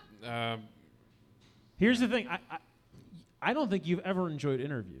 But Here's the thing. I don't think you've ever enjoyed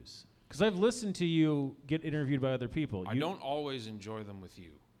interviews. Because I've listened to you get interviewed by other people. I don't always enjoy them with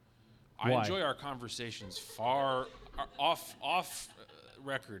you. Why? I enjoy our conversations far off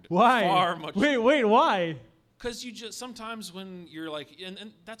record. Why? Far much. Wait, why? Because you just sometimes when you're like,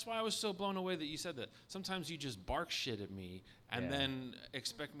 and that's why I was so blown away that you said that. Sometimes you just bark shit at me and Yeah. then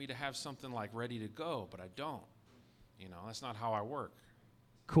expect me to have something like ready to go, but I don't. That's not how I work.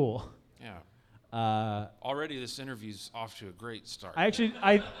 Cool. Yeah. Already this interview's off to a great start. I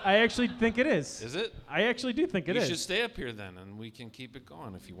actually think it is. Is it? I actually do think it is. You should stay up here then, and we can keep it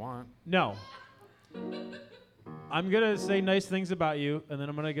going if you want. No. I'm going to say nice things about you, and then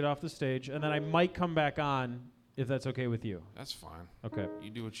I'm going to get off the stage, and then I might come back on if that's okay with you. That's fine. Okay. You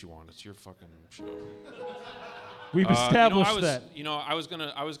do what you want. It's your fucking show. We've established that. I was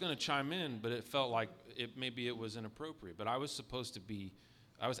gonna chime in, but it felt like maybe it was inappropriate. But I was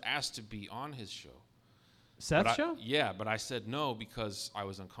asked to be on his show. Seth's show? Yeah, but I said no because I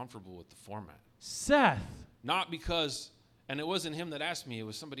was uncomfortable with the format. Seth. Not because, and it wasn't him that asked me. It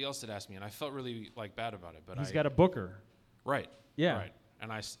was somebody else that asked me, and I felt really bad about it. But He's got a booker. right. Yeah. Right.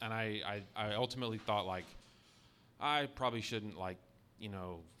 And I ultimately thought I probably shouldn't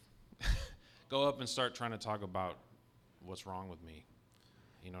go up and start trying to talk about what's wrong with me.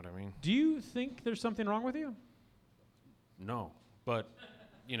 You know what I mean? Do you think there's something wrong with you? No. But,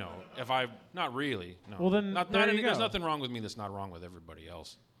 you know, if I not really, no. Well, then there you there's go. nothing wrong with me that's not wrong with everybody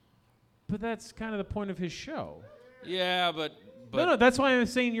else. But that's kind of the point of his show. Yeah, but No, that's why I'm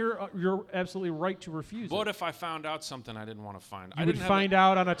saying you're absolutely right to refuse what it. if I found out something I didn't want to find? You I would didn't have find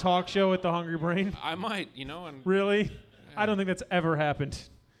out on a talk show with the Hungry Brain? I might, you know, and Really? I don't think that's ever happened.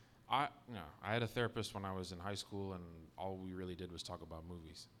 I had a therapist when I was in high school, and all we really did was talk about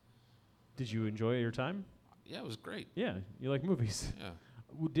movies. Did you enjoy your time? Yeah, it was great. Yeah, you like movies. Yeah.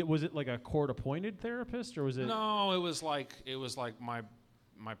 Was it like a court-appointed therapist, or was it? No, it was like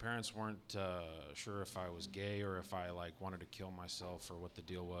my parents weren't sure if I was gay or if I like wanted to kill myself or what the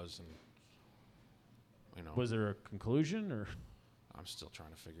deal was, and you know. Was there a conclusion or I'm still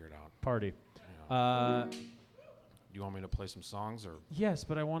trying to figure it out. party? Yeah. You want me to play some songs or? Yes,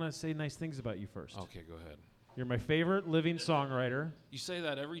 but I want to say nice things about you first. Okay, go ahead. You're my favorite living songwriter. You say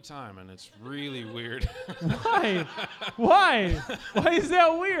that every time, and it's really weird. Why? Why? Why is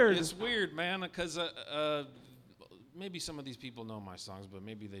that weird? It's weird, man, because maybe some of these people know my songs, but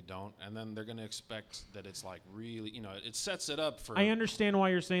maybe they don't, and then they're gonna expect that it's like really, you know, it sets it up for. I understand why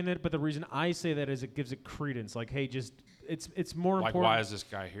you're saying that, but the reason I say that is it gives it credence. Like, hey, just it's more like, important. why is this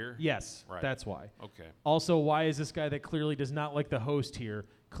guy here? Yes, Right. that's why. Okay. Also, why is this guy that clearly does not like the host here?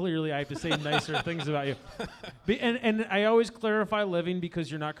 Clearly, I have to say nicer things about you. And I always clarify living because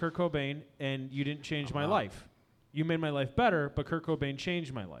you're not Kurt Cobain and you didn't change my not. life. You made my life better, but Kurt Cobain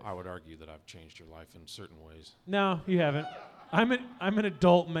changed my life. I would argue that I've changed your life in certain ways. No, you haven't. I'm an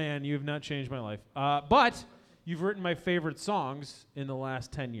adult man. You have not changed my life. But you've written my favorite songs in the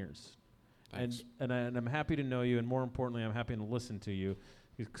last 10 years. Thanks. And I'm happy to know you, and more importantly, I'm happy to listen to you,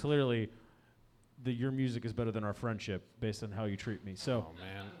 because clearly your music is better than our friendship based on how you treat me. So, Oh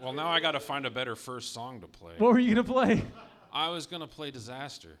man. Well, now I got to find a better first song to play. what were you going to play? I was gonna play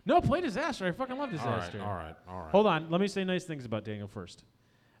Disaster. No, play Disaster. I fucking love Disaster. All right. Hold on. Let me say nice things about Daniel first.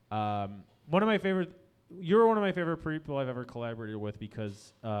 One of my favorite. You're one of my favorite people I've ever collaborated with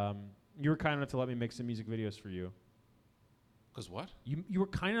because you were kind enough to let me make some music videos for you. Cause what? You were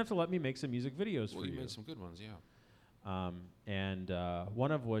kind enough to let me make some music videos Well, for you you. made some good ones, yeah. And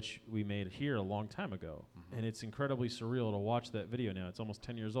one of which we made here a long time ago. And it's incredibly surreal to watch that video now. It's almost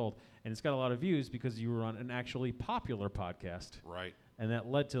 10 years old. And it's got a lot of views because you were on an actually popular podcast. Right. And that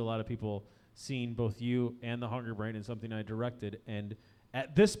led to a lot of people seeing both you and The Hungry Brain in something I directed. And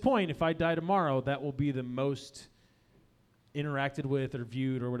at this point, if I die tomorrow, that will be the most interacted with or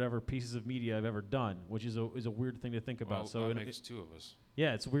viewed or whatever pieces of media I've ever done, which is a weird thing to think about. Well, So that in makes two of us.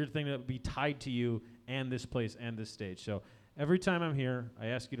 yeah, it's a weird thing to be tied to you and this place and this stage. So every time I'm here, I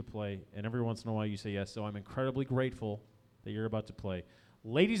ask you to play, and every once in a while you say yes. So I'm incredibly grateful that you're about to play.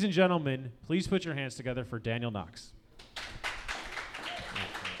 Ladies and gentlemen, please put your hands together for Daniel Knox.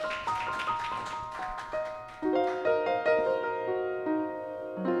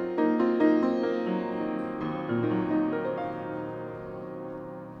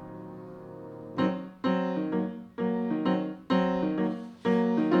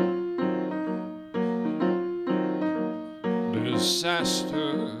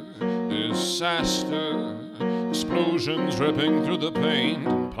 Disaster, explosions ripping through the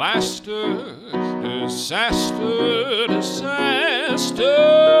paint, plaster, disaster, disaster,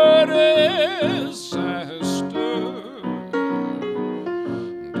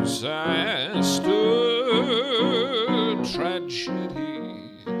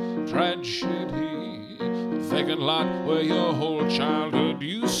 disaster, tragedy, a vacant lot where your whole childhood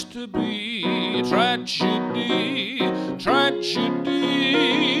used to be, tragedy,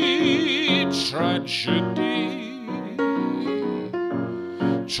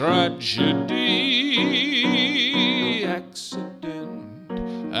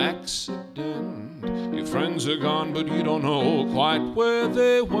 accident. Your friends are gone, but you don't know quite where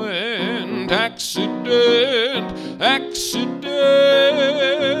they went. Accident.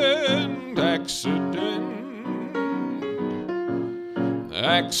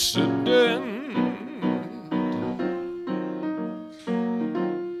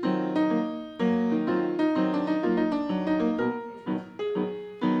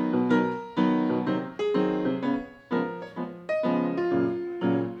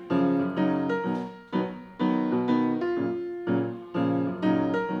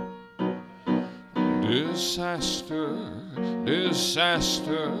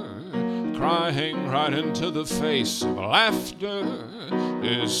 Disaster, crying right into the face of laughter.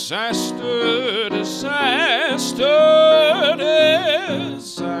 Disaster,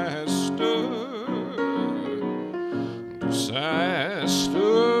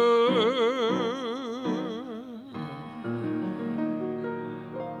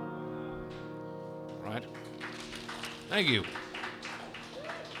 Right. Thank you.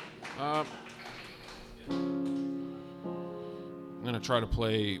 I'm going to try to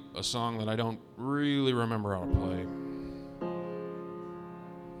play a song that I don't really remember how to play.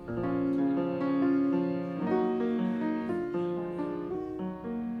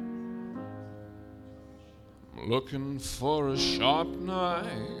 Looking for a sharp knife,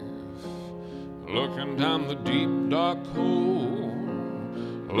 looking down the deep dark hole,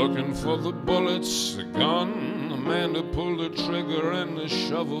 looking for the bullets, the gun, the man to pull the trigger and the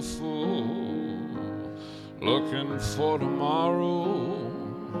shovel full. Looking for tomorrow,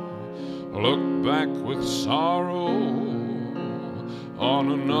 look back with sorrow.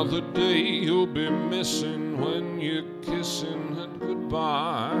 On another day you'll be missing when you're kissing it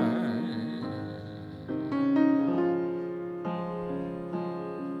goodbye.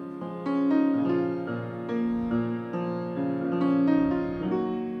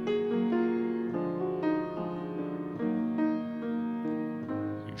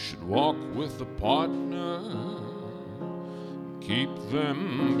 You should walk with a partner, keep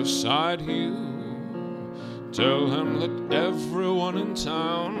them beside you. Tell him that everyone in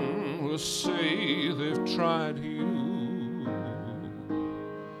town will say they've tried you.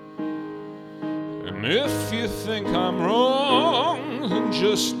 And if you think I'm wrong, then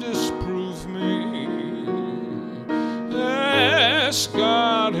just disprove me. Ask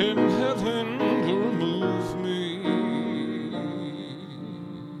God in heaven to remove me.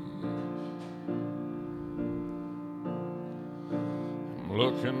 I'm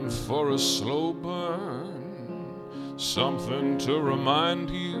looking for a slow burn, something to remind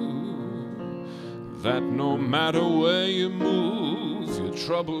you that no matter where you move, your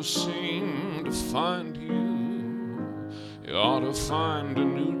troubles seem to find you. You ought to find a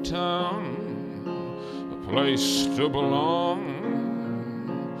new town, a place to belong.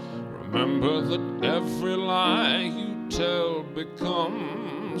 Remember that every lie you tell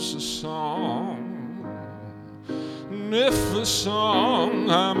becomes a song. And if the song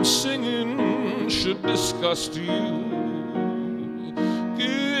I'm singing should disgust you,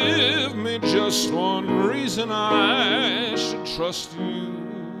 give me just one reason I should trust you.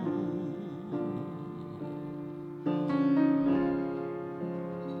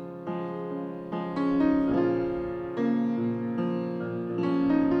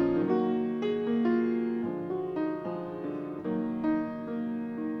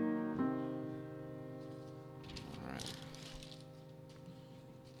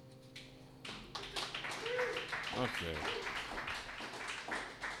 Okay.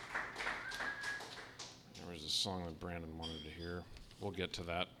 There was a song that Brandon wanted to hear. We'll get to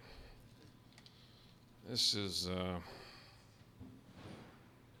that. This is the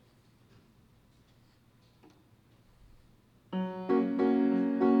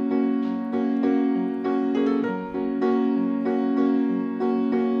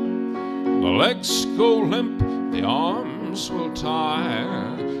legs go limp, the arms will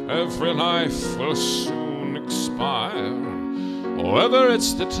tire, every life will soon expire. Whether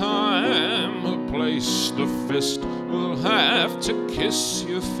it's the time or place, the fist will have to kiss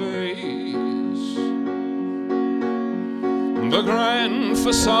your face. The grand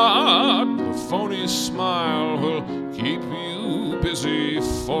facade, the phony smile will keep you busy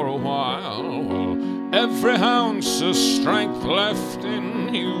for a while. Well, every ounce of strength left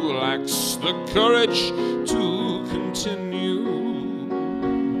in you lacks the courage to continue.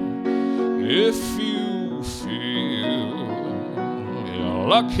 If you feel your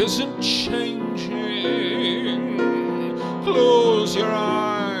luck isn't changing, close your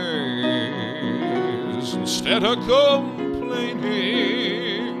eyes instead of complaining.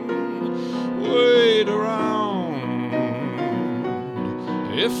 Wait around.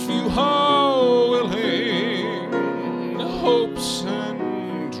 If you are willing, hopes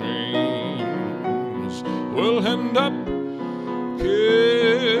and dreams will end up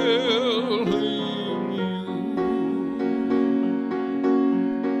killing you.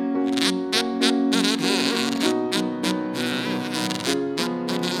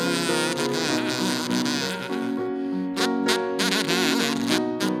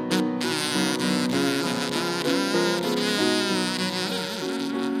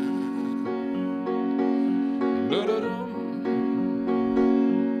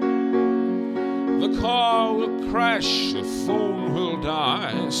 The car will crash, the phone will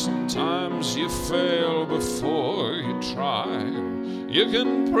die. Sometimes you fail before you try. You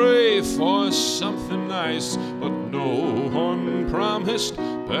can pray for something nice, but no one promised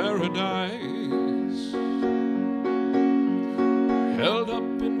paradise. Held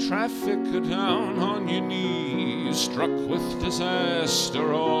up in traffic or down on your knees, struck with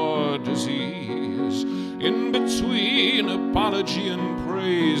disaster or disease. In between apology and prayer,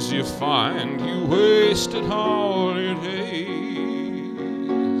 praise you find, you wasted all your days.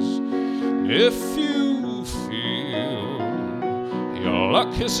 If you feel your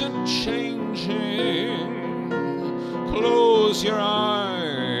luck isn't changing, close your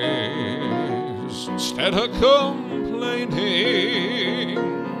eyes instead of complaining.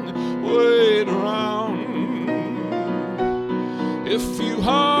 Wait around. If you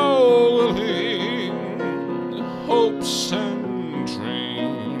are willing, hopes and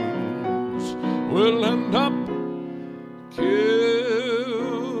dreams will end up killing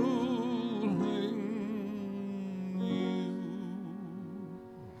you.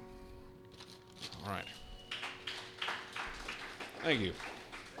 All right. Thank you.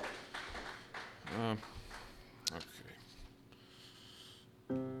 Okay.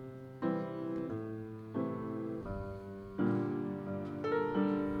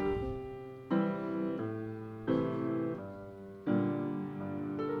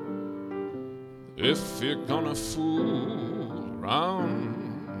 If you're gonna fool around,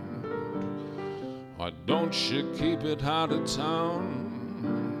 why don't you keep it out of town?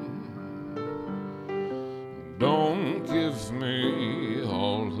 Don't give me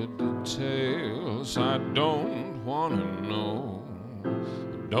all the details. I don't wanna know.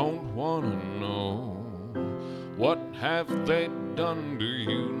 I don't wanna know. What have they done to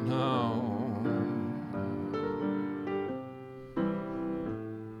you now?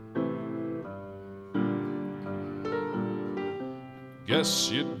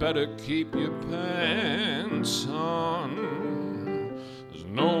 Guess you'd better keep your pants on. There's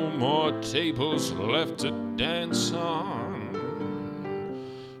no more tables left to dance on.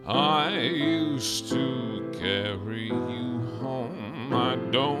 I used to carry you home. I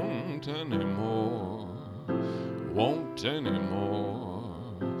don't anymore, won't anymore.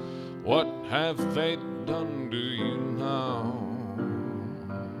 What have they done to you now?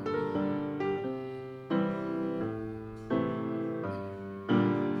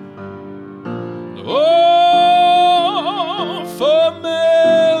 Oh,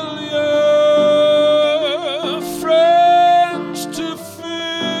 familiar friends to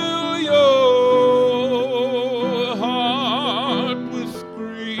fill your heart with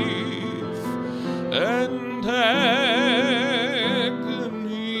grief and agony.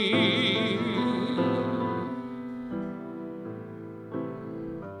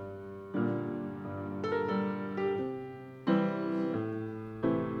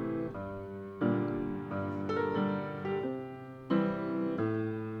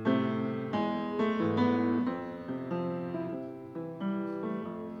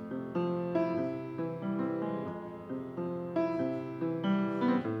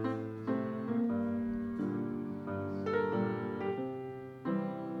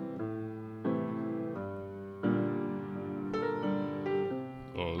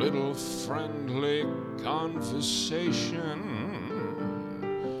 A little friendly conversation,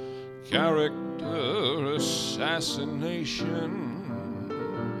 character assassination.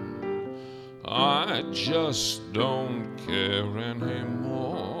 I just don't care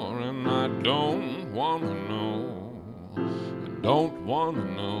anymore, and I don't wanna know. I don't wanna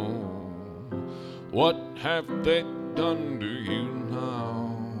know. What have they done to you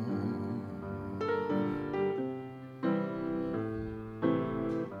now?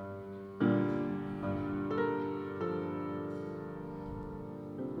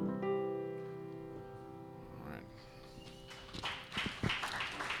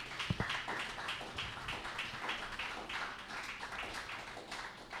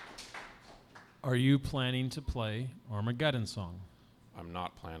 Are you planning to play Armageddon Song? I'm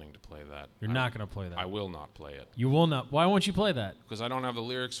not planning to play that. You're not going to play that. I will not play it. You will not. Why won't you play that? Because I don't have the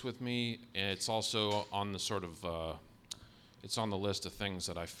lyrics with me. It's also on the sort of, it's on the list of things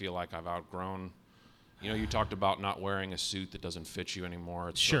that I feel like I've outgrown. You know, you talked about not wearing a suit that doesn't fit you anymore.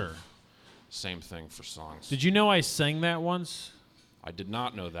 It's sort Sure. of same thing for songs. Did you know I sang that once? I did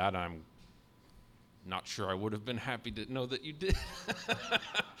not know that. I'm not sure I would have been happy to know that you did.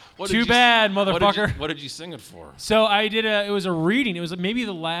 Too bad, motherfucker. What did you sing it for? So I did it was a reading. It was maybe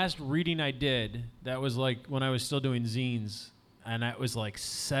the last reading I did. That was like when I was still doing zines. And that was like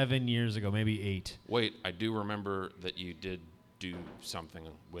 7 years ago, maybe 8. Wait, I do remember that you did do something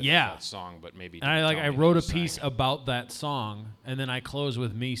with Yeah. that song, but maybe And I didn't tell me that wrote you a sang piece it. about that song, and then I closed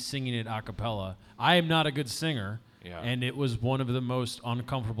with me singing it a cappella. I am not a good singer, Yeah. and it was one of the most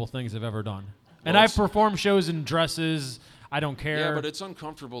uncomfortable things I've ever done. And Well, I've it's- performed shows in dresses. I don't care. Yeah, but it's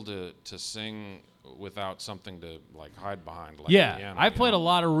uncomfortable to sing without something to like hide behind. Like yeah, piano, I've you played know? a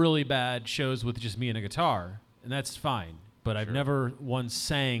lot of really bad shows with just me and a guitar, and that's fine. But I've Sure. never once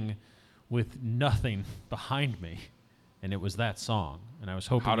sang with nothing behind me. and it was that song. And I was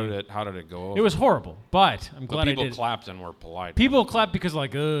hoping. How did it go over? It was horrible, but I'm But glad I people did. clapped and were polite. People clap because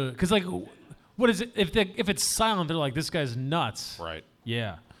like, what is it? If it's silent, they're like, this guy's nuts. Right.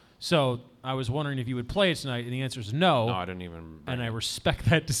 Yeah. So I was wondering if you would play it tonight, and the answer is no. No, I didn't even. And I respect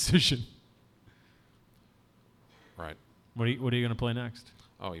that decision. Right. What are you going to play next?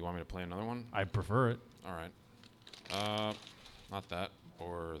 Oh, you want me to play another one? I prefer it. All right. Not that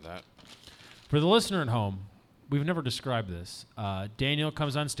or that. For the listener at home, we've never described this. Daniel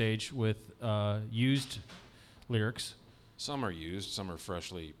comes on stage with used lyrics. Some are used, some are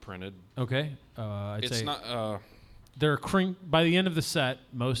freshly printed. Okay. I'd It's say not. they're by the end of the set,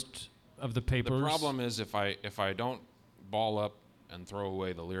 most of the papers. The problem is if I don't ball up and throw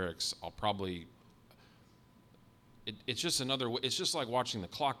away the lyrics, I'll probably. It's just another. It's just like watching the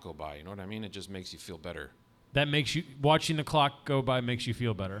clock go by. You know what I mean? It just makes you feel better. That makes you watching the clock go by makes you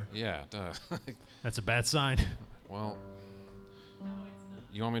feel better. Yeah. Duh. That's a bad sign. Well,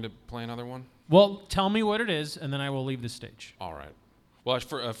 you want me to play another one? Well, tell me what it is, and then I will leave the stage. All right. Well,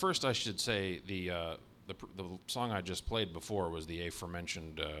 first I should say the song I just played before was the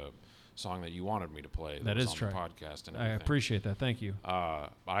aforementioned song that you wanted me to play. That was is on true. The podcast and I everything. appreciate that. Thank you.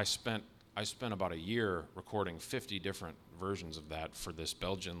 I spent about a year recording 50 different versions of that for this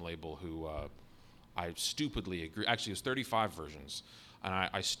Belgian label who I stupidly agreed. Actually, it was 35 versions, and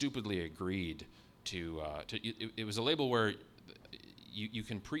I stupidly agreed to. It was a label where you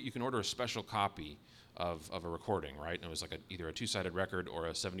can order a special copy of a recording, right? And it was like either a 2-sided record or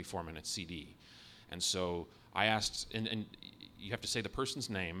a 74-minute CD. And so I asked, and you have to say the person's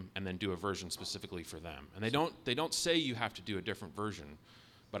name and then do a version specifically for them. And they don't say you have to do a different version,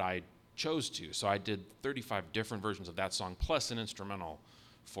 but I chose to. So I did 35 different versions of that song plus an instrumental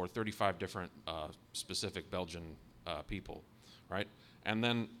for 35 different specific Belgian people, right? And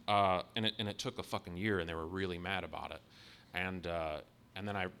then it took a fucking year, and they were really mad about it. And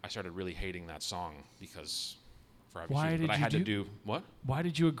then I started really hating that song because for obvious reasons. But I had to do what? Why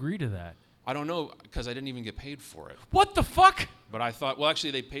did you agree to that? I don't know, because I didn't even get paid for it. What the fuck? But I thought, well,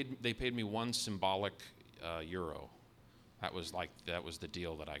 actually, they paid me one symbolic euro. That was the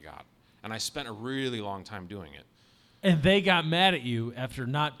deal that I got, and I spent a really long time doing it. And they got mad at you after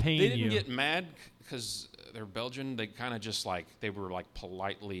not paying you. They didn't get mad because they're Belgian. They kind of just they were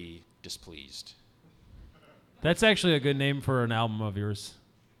politely displeased. That's actually a good name for an album of yours.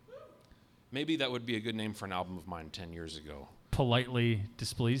 Maybe that would be a good name for an album of mine 10 years ago. Politely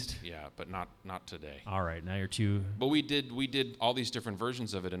displeased? Yeah, but not today. All right, now you're too... But we did all these different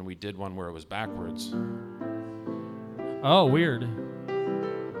versions of it, and we did one where it was backwards. Oh, weird.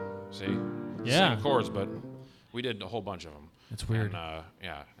 See? Yeah. Same chords, but we did a whole bunch of them. It's weird. And,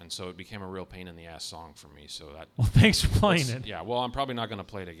 and so it became a real pain in the ass song for me. So that. Well, thanks for playing it. Yeah, well, I'm probably not going to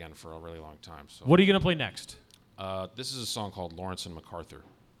play it again for a really long time. So. What are you going to play next? This is a song called Lawrence and MacArthur.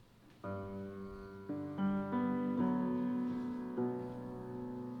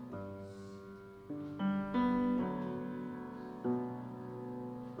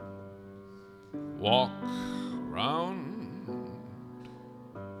 Walk round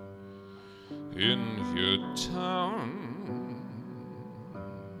in your town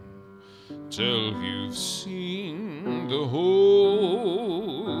till you've seen the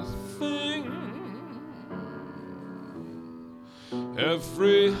whole thing.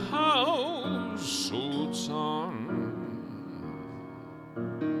 Every household's on.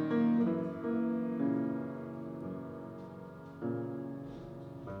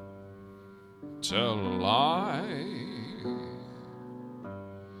 Tell a lie,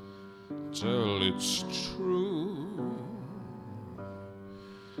 tell it's true,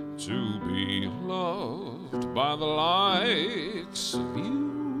 to be loved by the likes of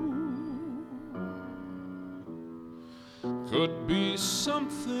you could be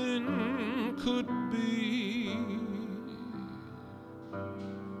something, could be.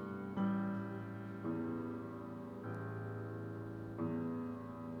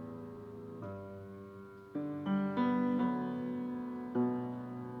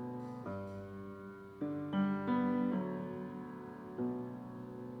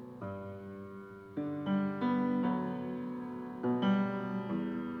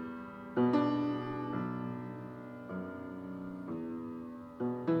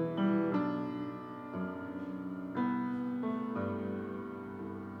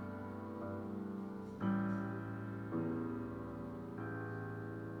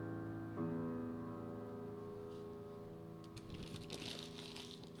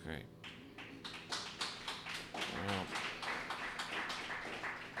 Okay. Well,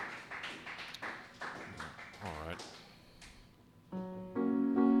 all right.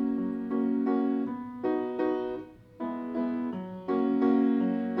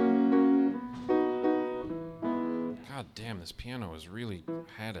 damn, this piano has really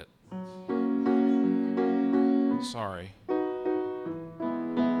had it. Sorry.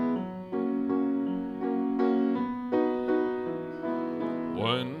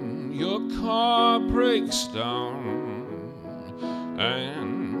 When your car breaks down,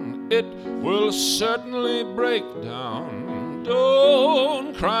 and it will certainly break down,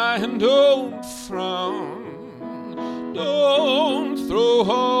 don't cry and don't frown. Don't throw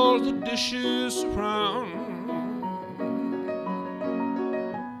all the dishes around.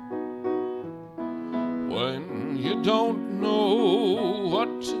 When you don't know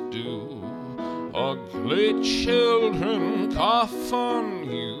what to do, ugly children cough on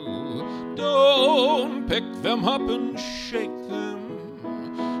you, don't pick them up and shake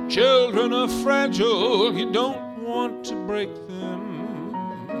them. Children are fragile, you don't want to break them.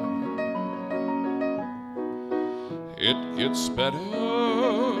 It gets better,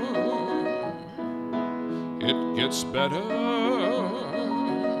 it gets better.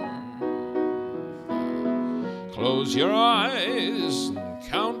 Close your eyes and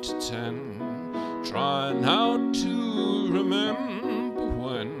count to 10. Try now to remember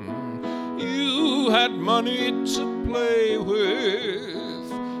when you had money to play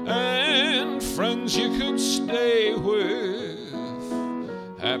with and friends you could stay with.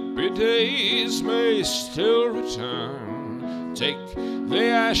 Happy days may still return. Take the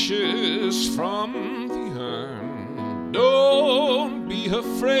ashes from the urn. Don't be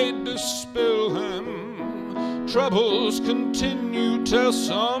afraid to spill them. Troubles continue till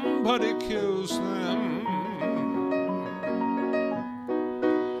somebody kills them.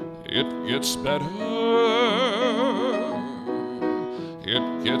 It gets better.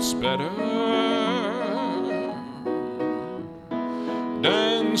 It gets better.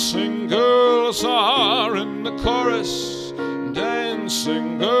 Dancing girls are in the chorus.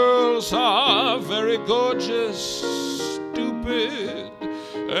 Dancing girls are very gorgeous, stupid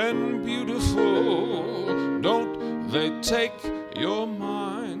and beautiful. Don't they take your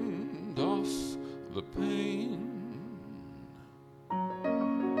mind off the pain?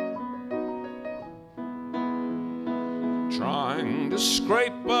 Trying to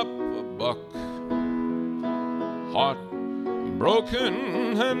scrape up a buck, heart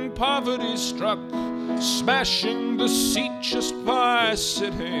broken and poverty struck, smashing the seat just by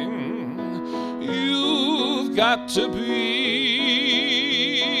sitting. You've got to be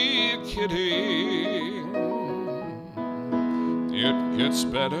kidding. It gets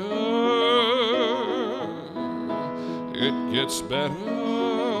better. It gets better.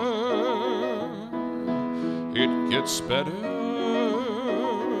 It gets better.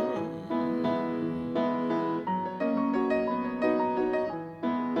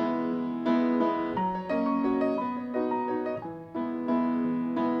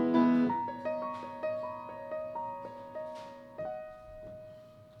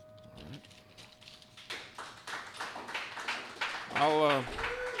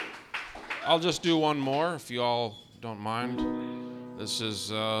 I'll just do one more if you all don't mind. This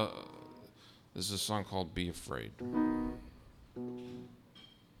is a song called Be Afraid.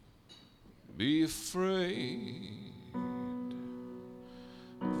 Be afraid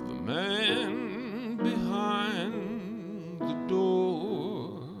of the man behind the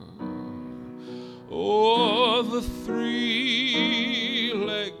door, or the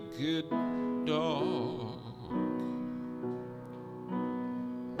three-legged dog.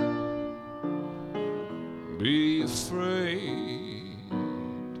 Be afraid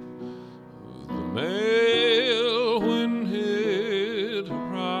of the mail when it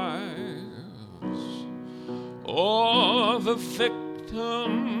arrives, or the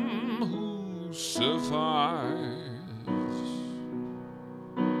victim who survives.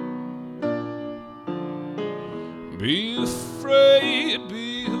 Be afraid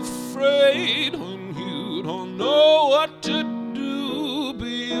when you don't know what to do.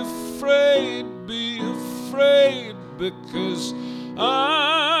 Be afraid, because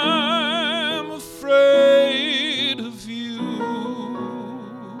I'm afraid of you.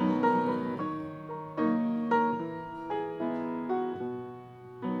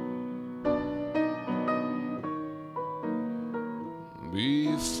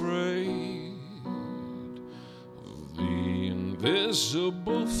 Be afraid of the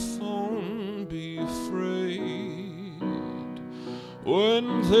invisible phone. Be afraid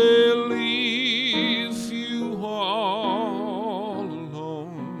when they leave you all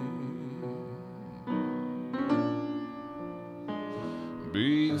alone.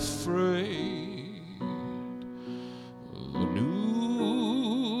 Be afraid of the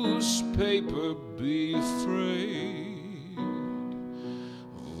newspaper. Be afraid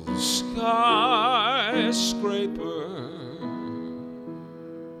of the skyscraper.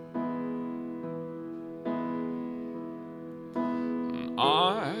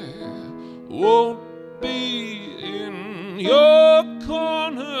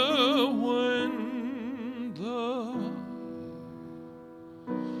 when the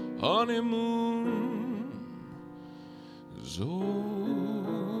honeymoon is over.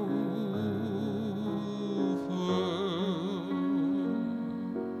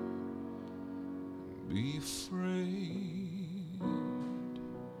 Be afraid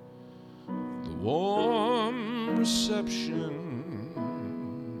the warm reception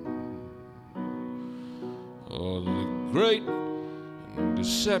or the great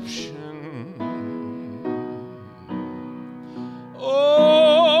deception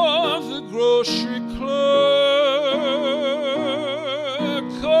of the grocery clerk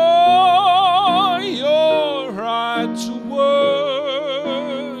or your ride to work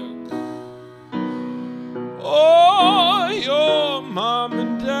or your mom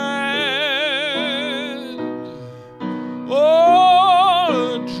and dad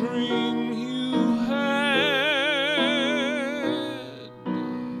or a dream you had.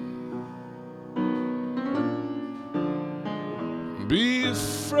 Be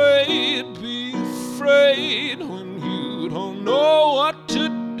afraid when you don't know what to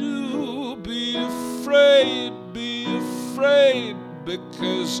do. Be afraid,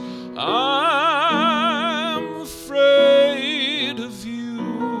 because I'm afraid of you.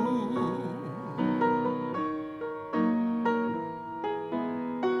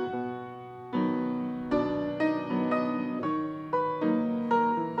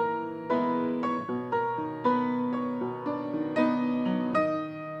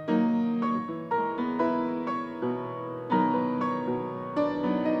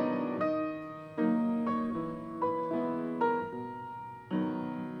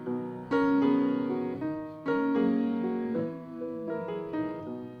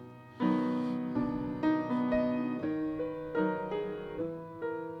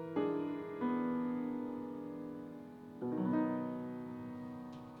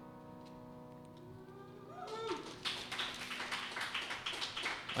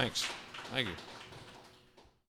 Thanks. Thank you.